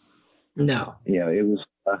material. No. It was,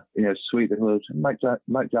 Sweet Little, Mike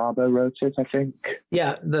Darbo wrote it, I think.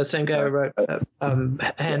 Yeah, the same guy who wrote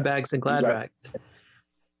Handbags and Glad Rags.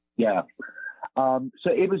 Yeah. So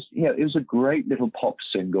it was a great little pop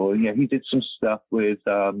single. He did some stuff with,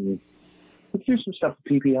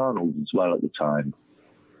 P.P. Arnold as well at the time,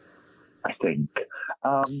 I think.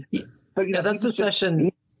 But that's the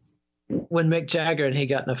session when Mick Jagger and he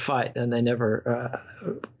got in a fight and they never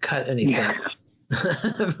cut anything. Yeah.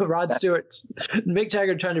 Rod Stewart, Mick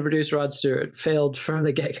Jagger trying to produce Rod Stewart failed from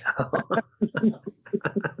the get-go.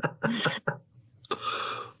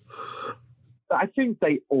 I think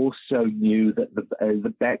they also knew that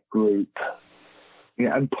the Beck group,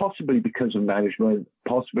 and possibly because of management,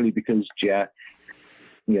 possibly because Jeff,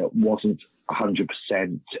 wasn't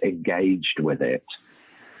 100% engaged with it.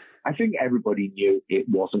 I think everybody knew it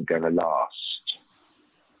wasn't going to last.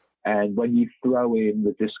 And when you throw in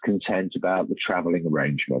the discontent about the traveling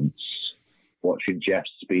arrangements, watching Jeff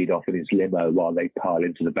speed off in his limo while they pile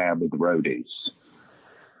into the band with the roadies,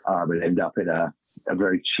 and end up in a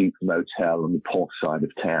very cheap motel on the poor side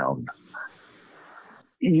of town,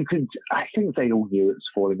 I think they all knew it was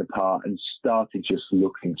falling apart and started just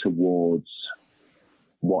looking towards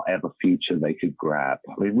whatever future they could grab.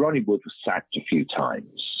 I mean, Ronnie Wood was sacked a few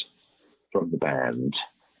times from the band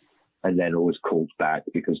and then always called back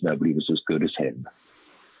because nobody was as good as him.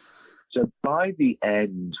 So by the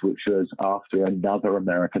end, which was after another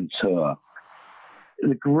American tour,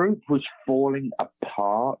 the group was falling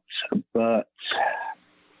apart, but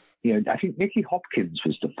I think Nicky Hopkins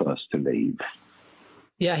was the first to leave.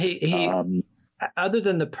 Yeah, he other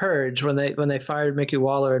than the Purge, when they fired Mickey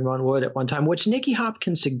Waller and Ron Wood at one time, which Nicky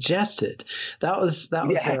Hopkins suggested, that was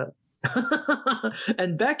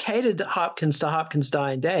and Beck hated Hopkins to Hopkins'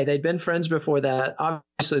 dying day. They'd been friends before that.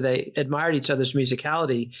 Obviously, they admired each other's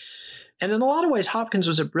musicality. And in a lot of ways, Hopkins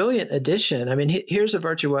was a brilliant addition. I mean, here's a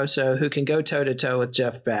virtuoso who can go toe-to-toe with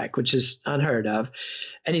Jeff Beck, which is unheard of.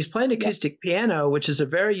 And he's playing acoustic piano, which is a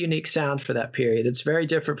very unique sound for that period. It's very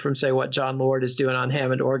different from, say, what John Lord is doing on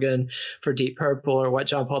Hammond organ for Deep Purple or what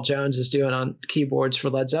John Paul Jones is doing on keyboards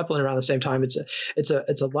for Led Zeppelin around the same time. It's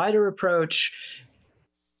a lighter approach.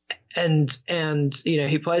 And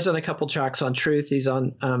he plays on a couple tracks on Truth. He's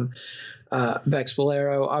on Beck's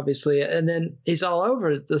Bolero, obviously, and then he's all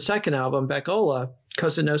over the second album, Beckola,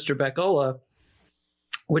 Cosa Nostra Beckola,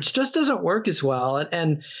 which just doesn't work as well.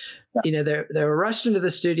 And they were rushed into the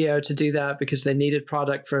studio to do that because they needed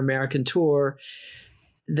product for American tour.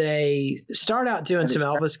 They start out doing some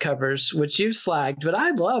Elvis covers, which you've slagged, but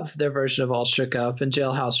I love their version of All Shook Up and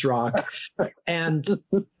Jailhouse Rock, and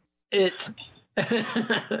it.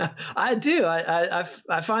 I do.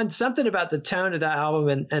 I find something about the tone of that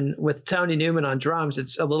album, and with Tony Newman on drums,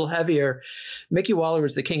 it's a little heavier. Mickey Waller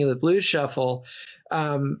was the king of the blues shuffle,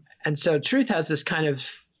 and so Truth has this kind of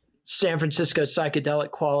San Francisco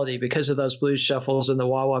psychedelic quality because of those blues shuffles and the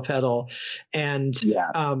wah-wah pedal, and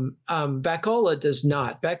Beckola does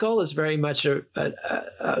not. Beckola is very much a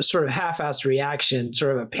sort of half-assed reaction,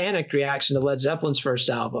 sort of a panicked reaction to Led Zeppelin's first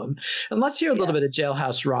album. And let's hear a little bit of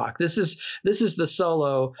Jailhouse Rock. This is the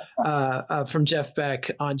solo from Jeff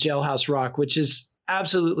Beck on Jailhouse Rock, which is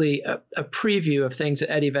absolutely a preview of things that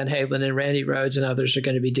Eddie Van Halen and Randy Rhoads and others are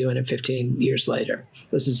going to be doing in 15 years later.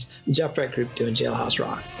 This is the Jeff Beck group doing Jailhouse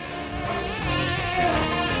Rock.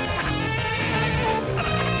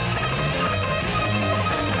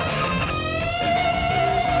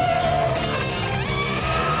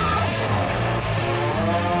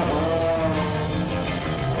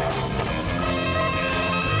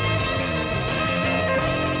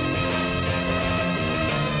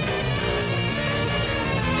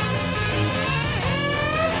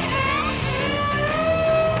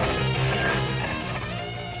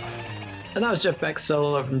 And that was Jeff Beck's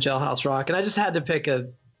solo from Jailhouse Rock. And I just had to pick a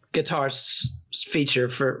guitar feature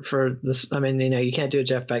for this. I mean, you can't do a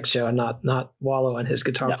Jeff Beck show and not wallow on his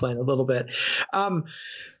guitar playing a little bit.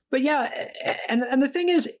 But yeah, and the thing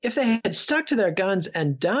is, if they had stuck to their guns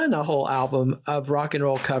and done a whole album of rock and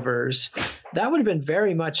roll covers, that would have been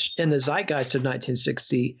very much in the zeitgeist of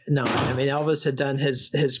 1969. I mean, Elvis had done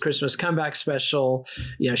his Christmas comeback special.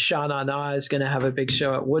 Sha Na Na is going to have a big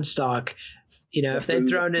show at Woodstock. If they'd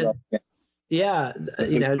thrown in,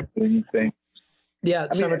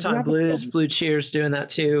 Summertime Blues, Blue Cheers doing that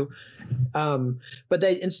too. But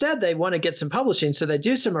they want to get some publishing, so they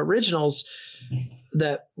do some originals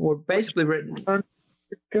that were basically written.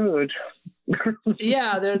 Good.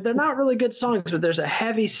 Yeah, they're not really good songs, but there's a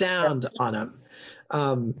heavy sound on them.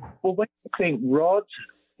 Well, when you think Rod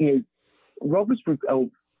was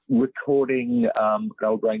recording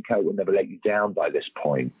Old Raincoat Will Never Let You Down by this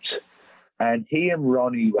point, and he and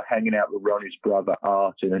Ronnie were hanging out with Ronnie's brother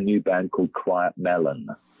Art in a new band called Quiet Melon.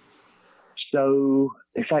 So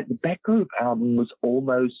it's like the Beck Group album was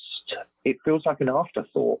almost, it feels like an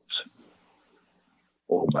afterthought,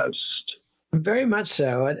 almost. Very much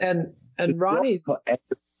so. And Ronnie, go ahead.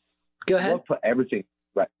 Rod put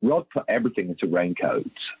everything into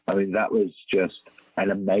Raincoat. I mean, that was just an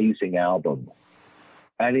amazing album.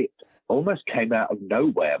 And it almost came out of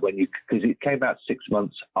nowhere because it came out 6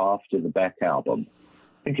 months after the Beck album.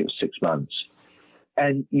 I think it was 6 months.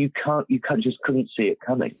 And you just couldn't see it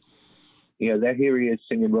coming. There here he is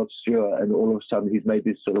singing Rod Stewart, and all of a sudden he's made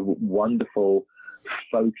this sort of wonderful,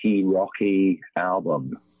 folky, rocky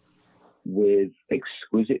album with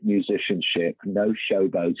exquisite musicianship, no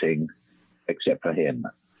showboating except for him.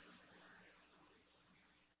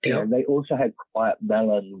 Yep. And they also had Quiet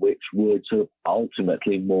Melon, which would sort of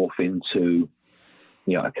ultimately morph into,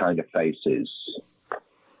 a kind of Faces.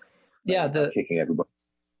 Yeah, kicking everybody.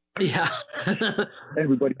 Yeah.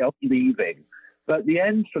 Everybody else leaving. But the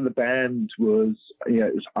end for the band was,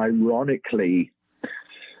 it was ironically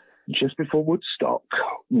just before Woodstock,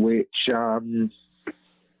 which I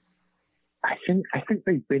think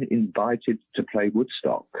they've been invited to play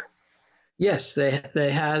Woodstock. Yes, they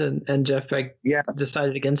had, and Jeff Beck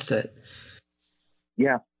decided against it.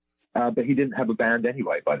 Yeah, but he didn't have a band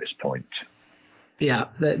anyway by this point. Yeah,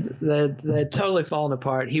 they'd totally fallen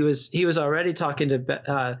apart. He was already talking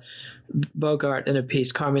to Bogart in a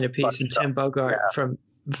piece, Carmen in a piece, and Tim Bogart from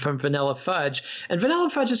Vanilla Fudge. And Vanilla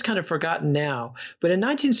Fudge is kind of forgotten now, but in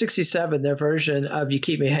 1967, their version of "You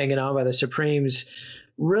Keep Me Hanging On" by the Supremes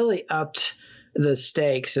really upped the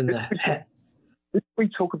stakes and the. Did we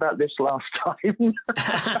talk about this last time?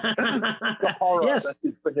 The horror yes. that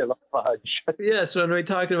is Vanilla Fudge. Yes, when we're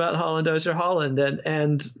talking about Holland Dozier Holland,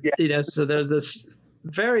 and so there's this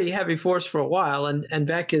very heavy force for a while, and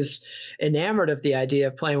Beck is enamored of the idea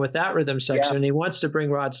of playing with that rhythm section, and he wants to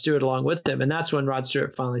bring Rod Stewart along with him, and that's when Rod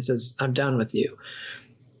Stewart finally says, "I'm done with you."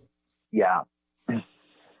 Yeah,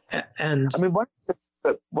 and I mean, one of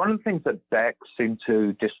the things that Beck seemed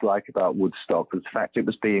to dislike about Woodstock was the fact it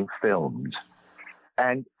was being filmed.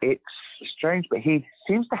 And it's strange, but he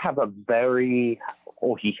seems to have he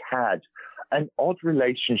had an odd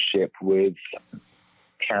relationship with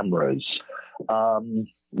cameras.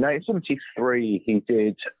 1973, he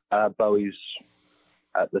did Bowie's,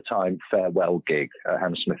 at the time, farewell gig at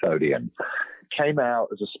Hammersmith Odeon. Came out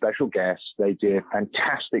as a special guest. They did a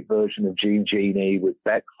fantastic version of Gene Genie with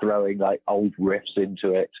Beck throwing like old riffs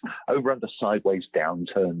into it, over under sideways down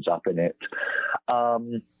turns up in it.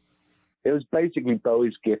 It was basically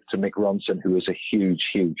Bowie's gift to Mick Ronson, who was a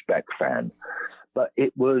huge, huge Beck fan. But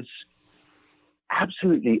it was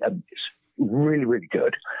absolutely really, really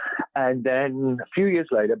good. And then a few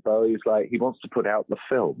years later, Bowie's like, he wants to put out the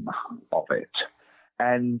film of it.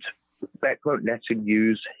 And Beck won't let him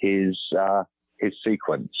use his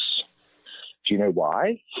sequence. Do you know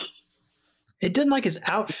why? It didn't like his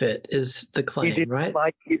outfit, is the claim,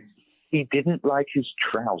 right? He didn't like his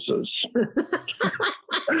trousers.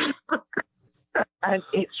 And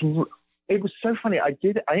it was so funny. I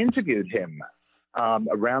interviewed him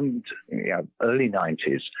around early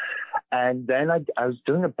 90s, and then I was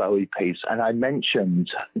doing a Bowie piece, and I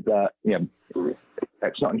mentioned that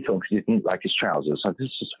that's not in film because he didn't like his trousers. So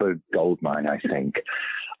this is for Goldmine, I think.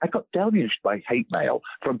 I got deluged by hate mail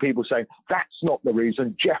from people saying that's not the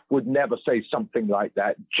reason. Jeff would never say something like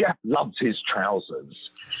that. Jeff loves his trousers,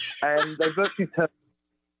 and they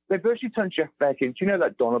virtually turned Jeff Beck into,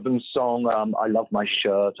 that Donovan song, I love my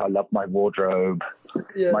shirt, I love my wardrobe,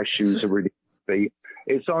 my shoes are really comfy.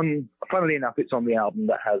 It's on, funnily enough, it's on the album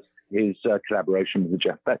that has his collaboration with the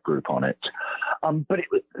Jeff Beck Group on it. But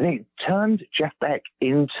it turned Jeff Beck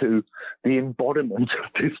into the embodiment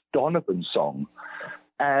of this Donovan song.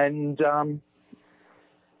 And I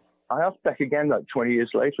asked Beck again, 20 years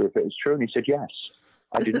later, if it was true, and he said, yes.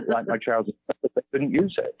 I didn't like my trousers, but they couldn't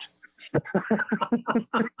use it. I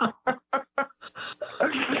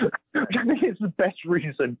think it's the best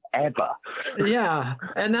reason ever. Yeah,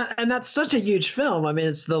 and that's such a huge film. I mean,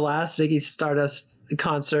 it's the last Ziggy Stardust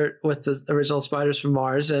concert with the original Spiders from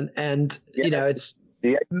Mars, and it's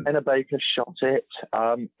Anna Baker shot it.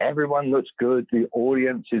 Everyone looks good. The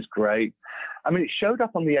audience is great. I mean, it showed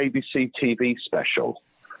up on the ABC TV special,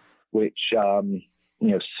 which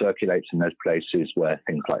circulates in those places where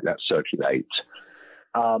things like that circulate.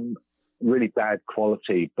 really bad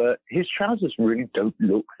quality, but his trousers really don't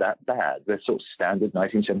look that bad. They're sort of standard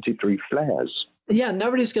 1973 flares. Yeah,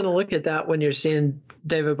 nobody's going to look at that when you're seeing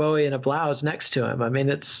David Bowie in a blouse next to him. I mean,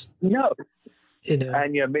 it's... No. You know.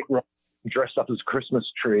 And, Mick Ryan dressed up as a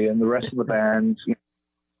Christmas tree and the rest of the band.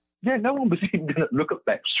 Yeah, no one was even going to look at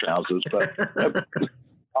Beck's trousers, but...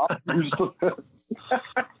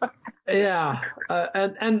 Yeah,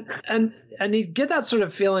 and you get that sort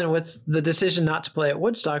of feeling with the decision not to play at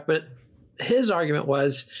Woodstock, but his argument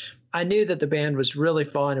was, I knew that the band was really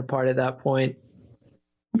falling apart at that point,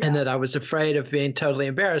 and that I was afraid of being totally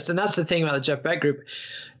embarrassed. And that's the thing about the Jeff Beck group.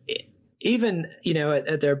 Even,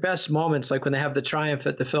 at their best moments, like when they have the triumph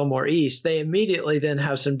at the Fillmore East, they immediately then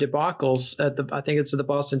have some debacles I think it's at the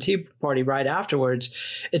Boston Tea Party right afterwards.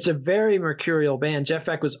 It's a very mercurial band. Jeff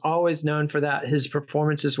Beck was always known for that. His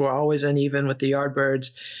performances were always uneven with the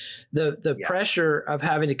Yardbirds. The pressure of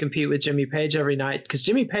having to compete with Jimmy Page every night, because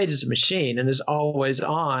Jimmy Page is a machine and is always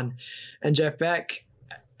on, and Jeff Beck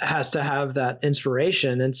has to have that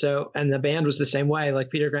inspiration. And the band was the same way.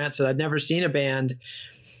 Like Peter Grant said, I'd never seen a band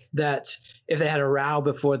that if they had a row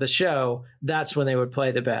before the show, that's when they would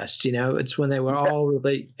play the best. It's when they were all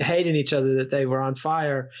really hating each other that they were on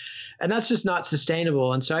fire. And that's just not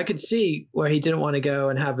sustainable. And so I could see where he didn't want to go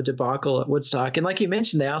and have a debacle at Woodstock. And like you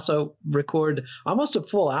mentioned, they also record almost a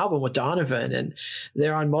full album with Donovan, and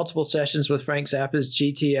they're on multiple sessions with Frank Zappa's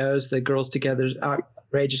GTOs, the Girls Together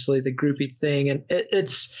Outrageously, the groupie thing. And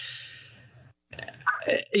it's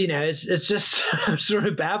just sort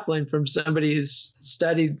of baffling from somebody who's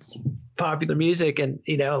studied popular music, and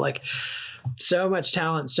like so much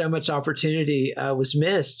talent, so much opportunity was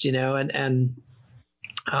missed, and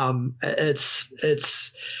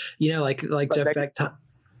it's like Jeff Beck.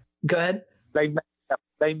 Go ahead.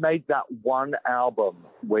 They made that one album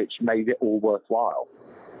which made it all worthwhile.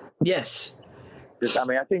 Yes. I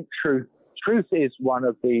mean, I think Truth is one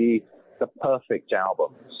of the perfect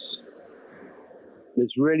albums.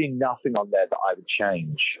 There's really nothing on there that I would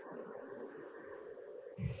change.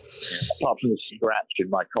 Apart from the scratch in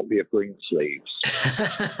my copy of Greensleeves.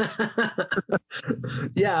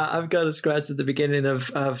 Yeah, I've got a scratch at the beginning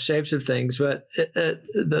of Shapes of Things, but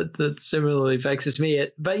that similarly vexes me.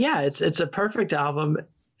 But yeah, it's a perfect album.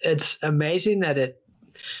 It's amazing that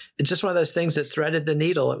it's just one of those things that threaded the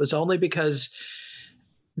needle. It was only because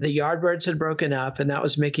the Yardbirds had broken up, and that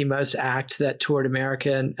was Mickey Most act that toured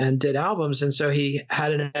America and did albums. And so he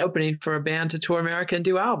had an opening for a band to tour America and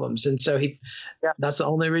do albums. And so that's the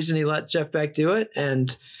only reason he let Jeff Beck do it.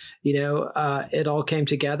 And, it all came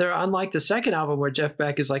together. Unlike the second album where Jeff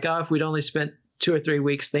Beck is like, if we'd only spent 2 or 3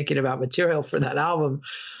 weeks thinking about material for that album,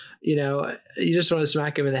 you just want to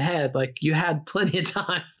smack him in the head. Like, you had plenty of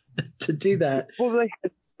time to do that. Well, they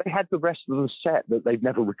had the rest of the set that they've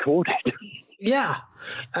never recorded. Yeah.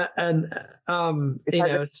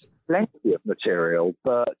 It's plenty of material,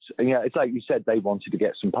 but it's like you said, they wanted to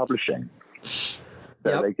get some publishing.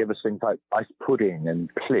 So they give us things like Ice Pudding and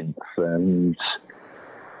Plinth and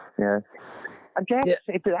I guess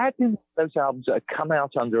if it had been those albums that had come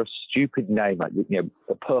out under a stupid name like the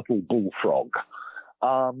Purple Bullfrog,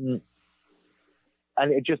 and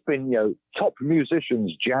it had just been top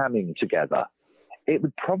musicians jamming together, it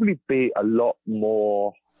would probably be a lot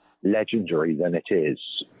more legendary than it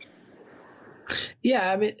is.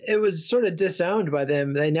 Yeah, I mean, it was sort of disowned by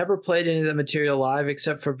them. They never played any of the material live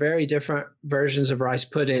except for very different versions of Rice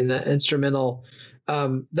Pudding, the instrumental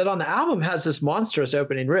that on the album has this monstrous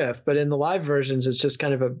opening riff, but in the live versions, it's just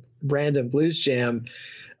kind of a random blues jam.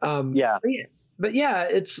 But yeah,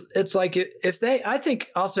 it's like if they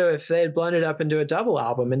had blown it up into a double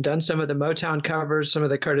album and done some of the Motown covers, some of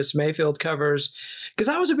the Curtis Mayfield covers, because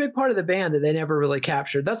that was a big part of the band that they never really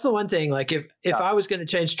captured. That's the one thing. Like if I was going to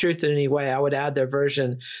change Truth in any way, I would add their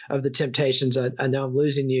version of the Temptations. I Know I'm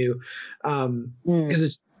Losing You, because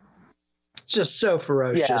it's just so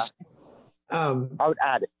ferocious. Yeah. I would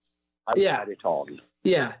add it. I would add it on.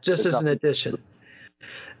 Yeah, just as an addition.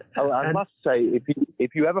 I must say,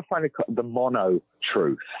 if you ever find the mono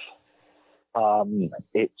Truth,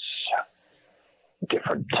 it's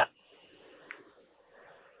different.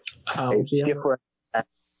 It's different and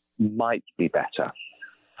might be better.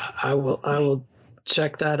 I will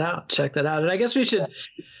check that out. And I guess we should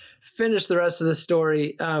finish the rest of the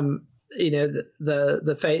story. Rod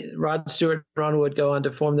Stewart and Ron Wood go on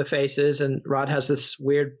to form the Faces, and Rod has this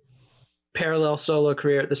weird parallel solo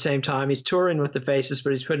career at the same time. He's touring with the Faces,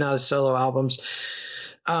 but he's putting out his solo albums.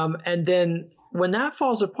 And then when that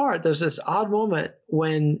falls apart, there's this odd moment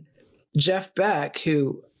when Jeff Beck,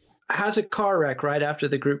 who has a car wreck right after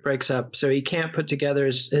the group breaks up, so he can't put together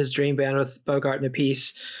his dream band with Bogart and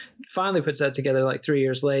Appice. Finally puts that together like 3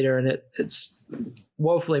 years later, and it's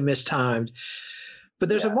woefully mistimed. But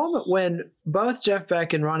there's a moment when both Jeff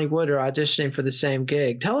Beck and Ronnie Wood are auditioning for the same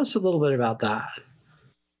gig. Tell us a little bit about that.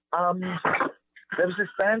 There was this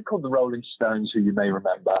band called the Rolling Stones, who you may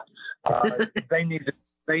remember.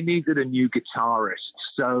 They needed a new guitarist,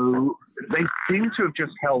 so they seem to have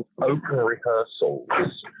just held open rehearsals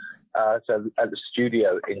so at the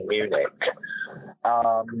studio in Munich.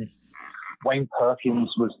 Wayne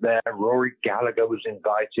Perkins was there, Rory Gallagher was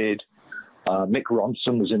invited, Mick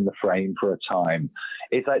Ronson was in the frame for a time.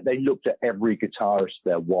 It's like they looked at every guitarist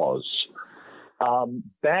there was.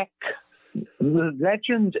 Beck, the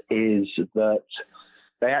legend is that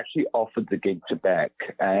they actually offered the gig to Beck,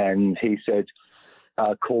 and he said,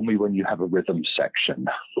 call me when you have a rhythm section.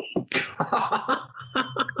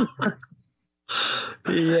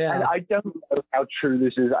 Yeah. And I don't know how true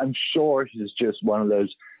this is. I'm sure it is just one of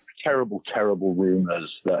those terrible, terrible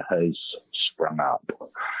rumors that has sprung up.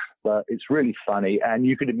 But it's really funny, and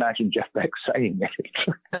you could imagine Jeff Beck saying it.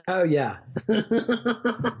 Oh, yeah.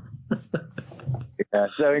 Yeah,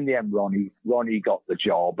 so in the end, Ronnie got the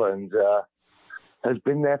job and has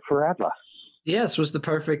been there forever. Yes, was the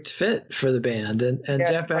perfect fit for the band. And yeah,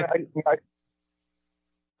 Jeff Beck.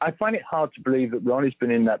 I find it hard to believe that Ronnie's been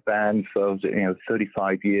in that band for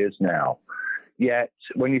 35 years now. Yet,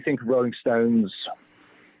 when you think of Rolling Stones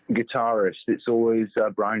guitarist, it's always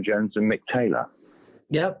Brian Jones and Mick Taylor.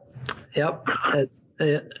 Yep.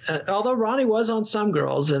 Although Ronnie was on Some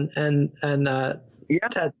Girls and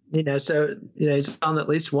so he's on at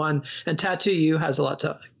least one, and Tattoo You has a lot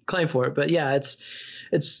to claim for it. But yeah, it's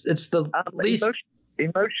the least.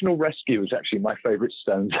 Emotional Rescue is actually my favorite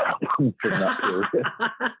Stones album from that period.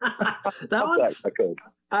 That one's.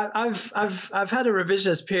 I've had a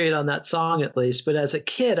revisionist period on that song at least, but as a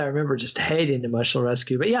kid, I remember just hating Emotional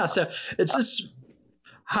Rescue. But yeah, so it's just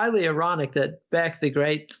highly ironic that Beck, the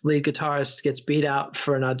great lead guitarist, gets beat out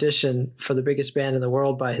for an audition for the biggest band in the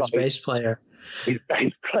world by his bass player. His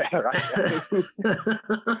bass player,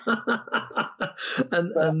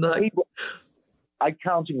 I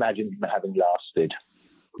can't imagine him having lasted.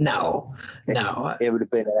 No. It would have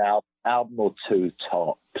been an album or two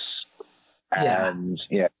tops. And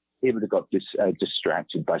he would have got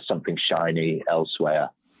distracted by something shiny elsewhere,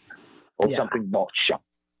 or something not shiny,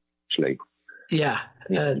 actually. Yeah.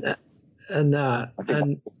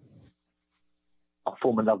 I'll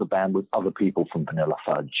form another band with other people from Vanilla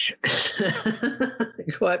Fudge.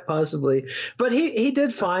 Quite possibly. But he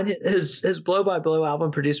did find his Blow by Blow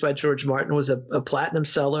album produced by George Martin was a platinum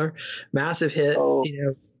seller, massive hit,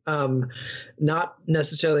 not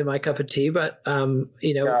necessarily my cup of tea, but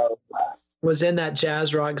was in that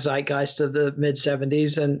jazz rock zeitgeist of the mid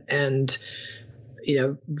 70s and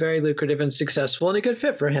very lucrative and successful and a good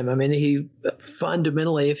fit for him. I mean, he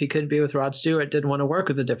fundamentally, if he couldn't be with Rod Stewart, didn't want to work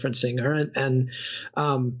with a different singer. And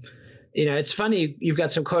it's funny, you've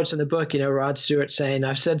got some quotes in the book, Rod Stewart saying,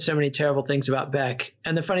 I've said so many terrible things about Beck.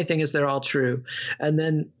 And the funny thing is they're all true. And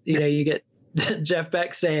then, you get Jeff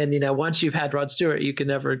Beck saying, once you've had Rod Stewart, you can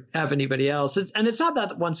never have anybody else. And it's not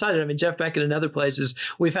that one-sided. I mean, Jeff Beck in other places,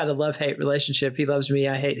 we've had a love-hate relationship. He loves me,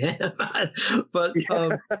 I hate him. But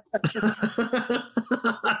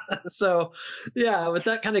so, yeah, with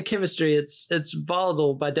that kind of chemistry, it's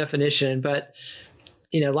volatile by definition. But,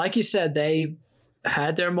 like you said, they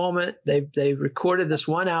had their moment. They recorded this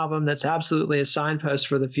one album that's absolutely a signpost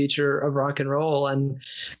for the future of rock and roll. And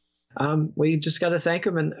we just got to thank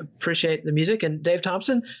him and appreciate the music. And Dave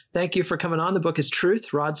Thompson, thank you for coming on. The book is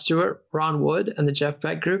Truth, Rod Stewart, Ron Wood, and the Jeff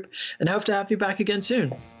Beck Group. And hope to have you back again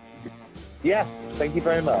soon. Yeah, thank you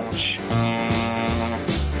very much.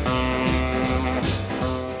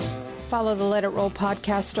 Follow the Let It Roll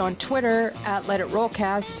podcast on Twitter at Let It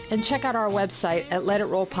Rollcast and check out our website at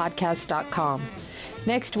letitrollpodcast.com.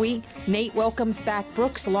 Next week, Nate welcomes back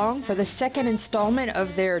Brooks Long for the second installment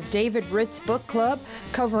of their David Ritz book club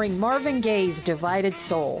covering Marvin Gaye's Divided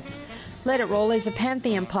Soul. Let It Roll is a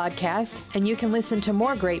Pantheon podcast, and you can listen to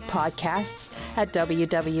more great podcasts at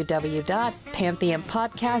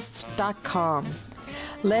www.pantheonpodcasts.com.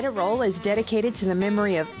 Let It Roll is dedicated to the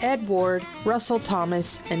memory of Ed Ward, Russell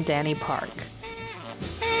Thomas, and Danny Park.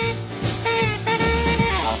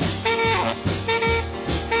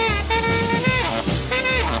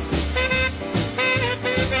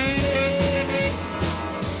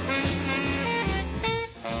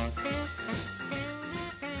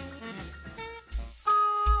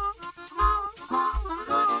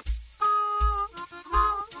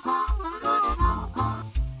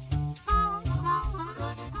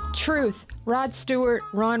 Truth, Rod Stewart,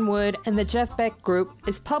 Ron Wood, and the Jeff Beck Group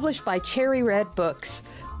is published by Cherry Red Books.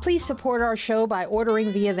 Please support our show by ordering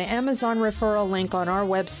via the Amazon referral link on our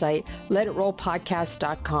website,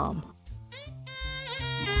 letitrollpodcast.com.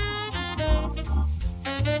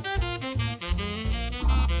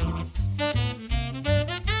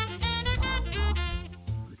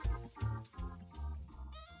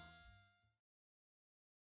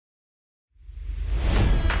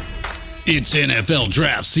 It's NFL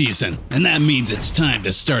draft season, and that means it's time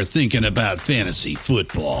to start thinking about fantasy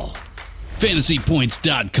football.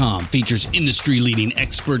 FantasyPoints.com features industry-leading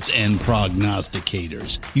experts and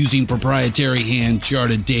prognosticators using proprietary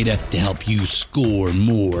hand-charted data to help you score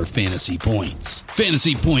more fantasy points.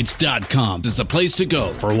 FantasyPoints.com is the place to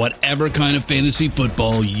go for whatever kind of fantasy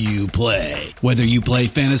football you play. Whether you play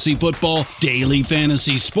fantasy football, daily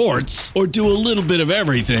fantasy sports, or do a little bit of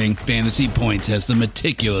everything, Fantasy Points has the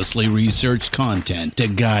meticulously researched content to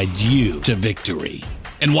guide you to victory.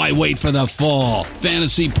 And why wait for the fall?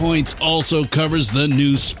 Fantasy Points also covers the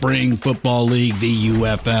new spring football league, the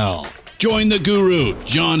UFL. Join the guru,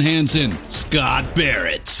 John Hansen, Scott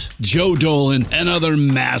Barrett, Joe Dolan, and other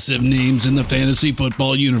massive names in the fantasy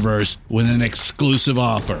football universe with an exclusive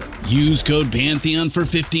offer. Use code Pantheon for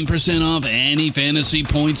 15% off any Fantasy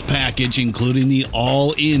Points package, including the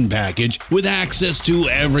all-in package, with access to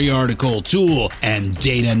every article, tool, and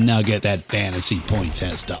data nugget that Fantasy Points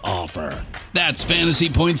has to offer. That's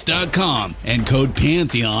FantasyPoints.com and code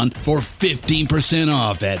Pantheon for 15%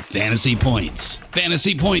 off at Fantasy Points.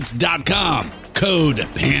 FantasyPoints.com, code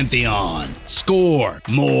Pantheon. Score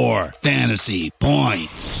more fantasy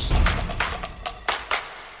points.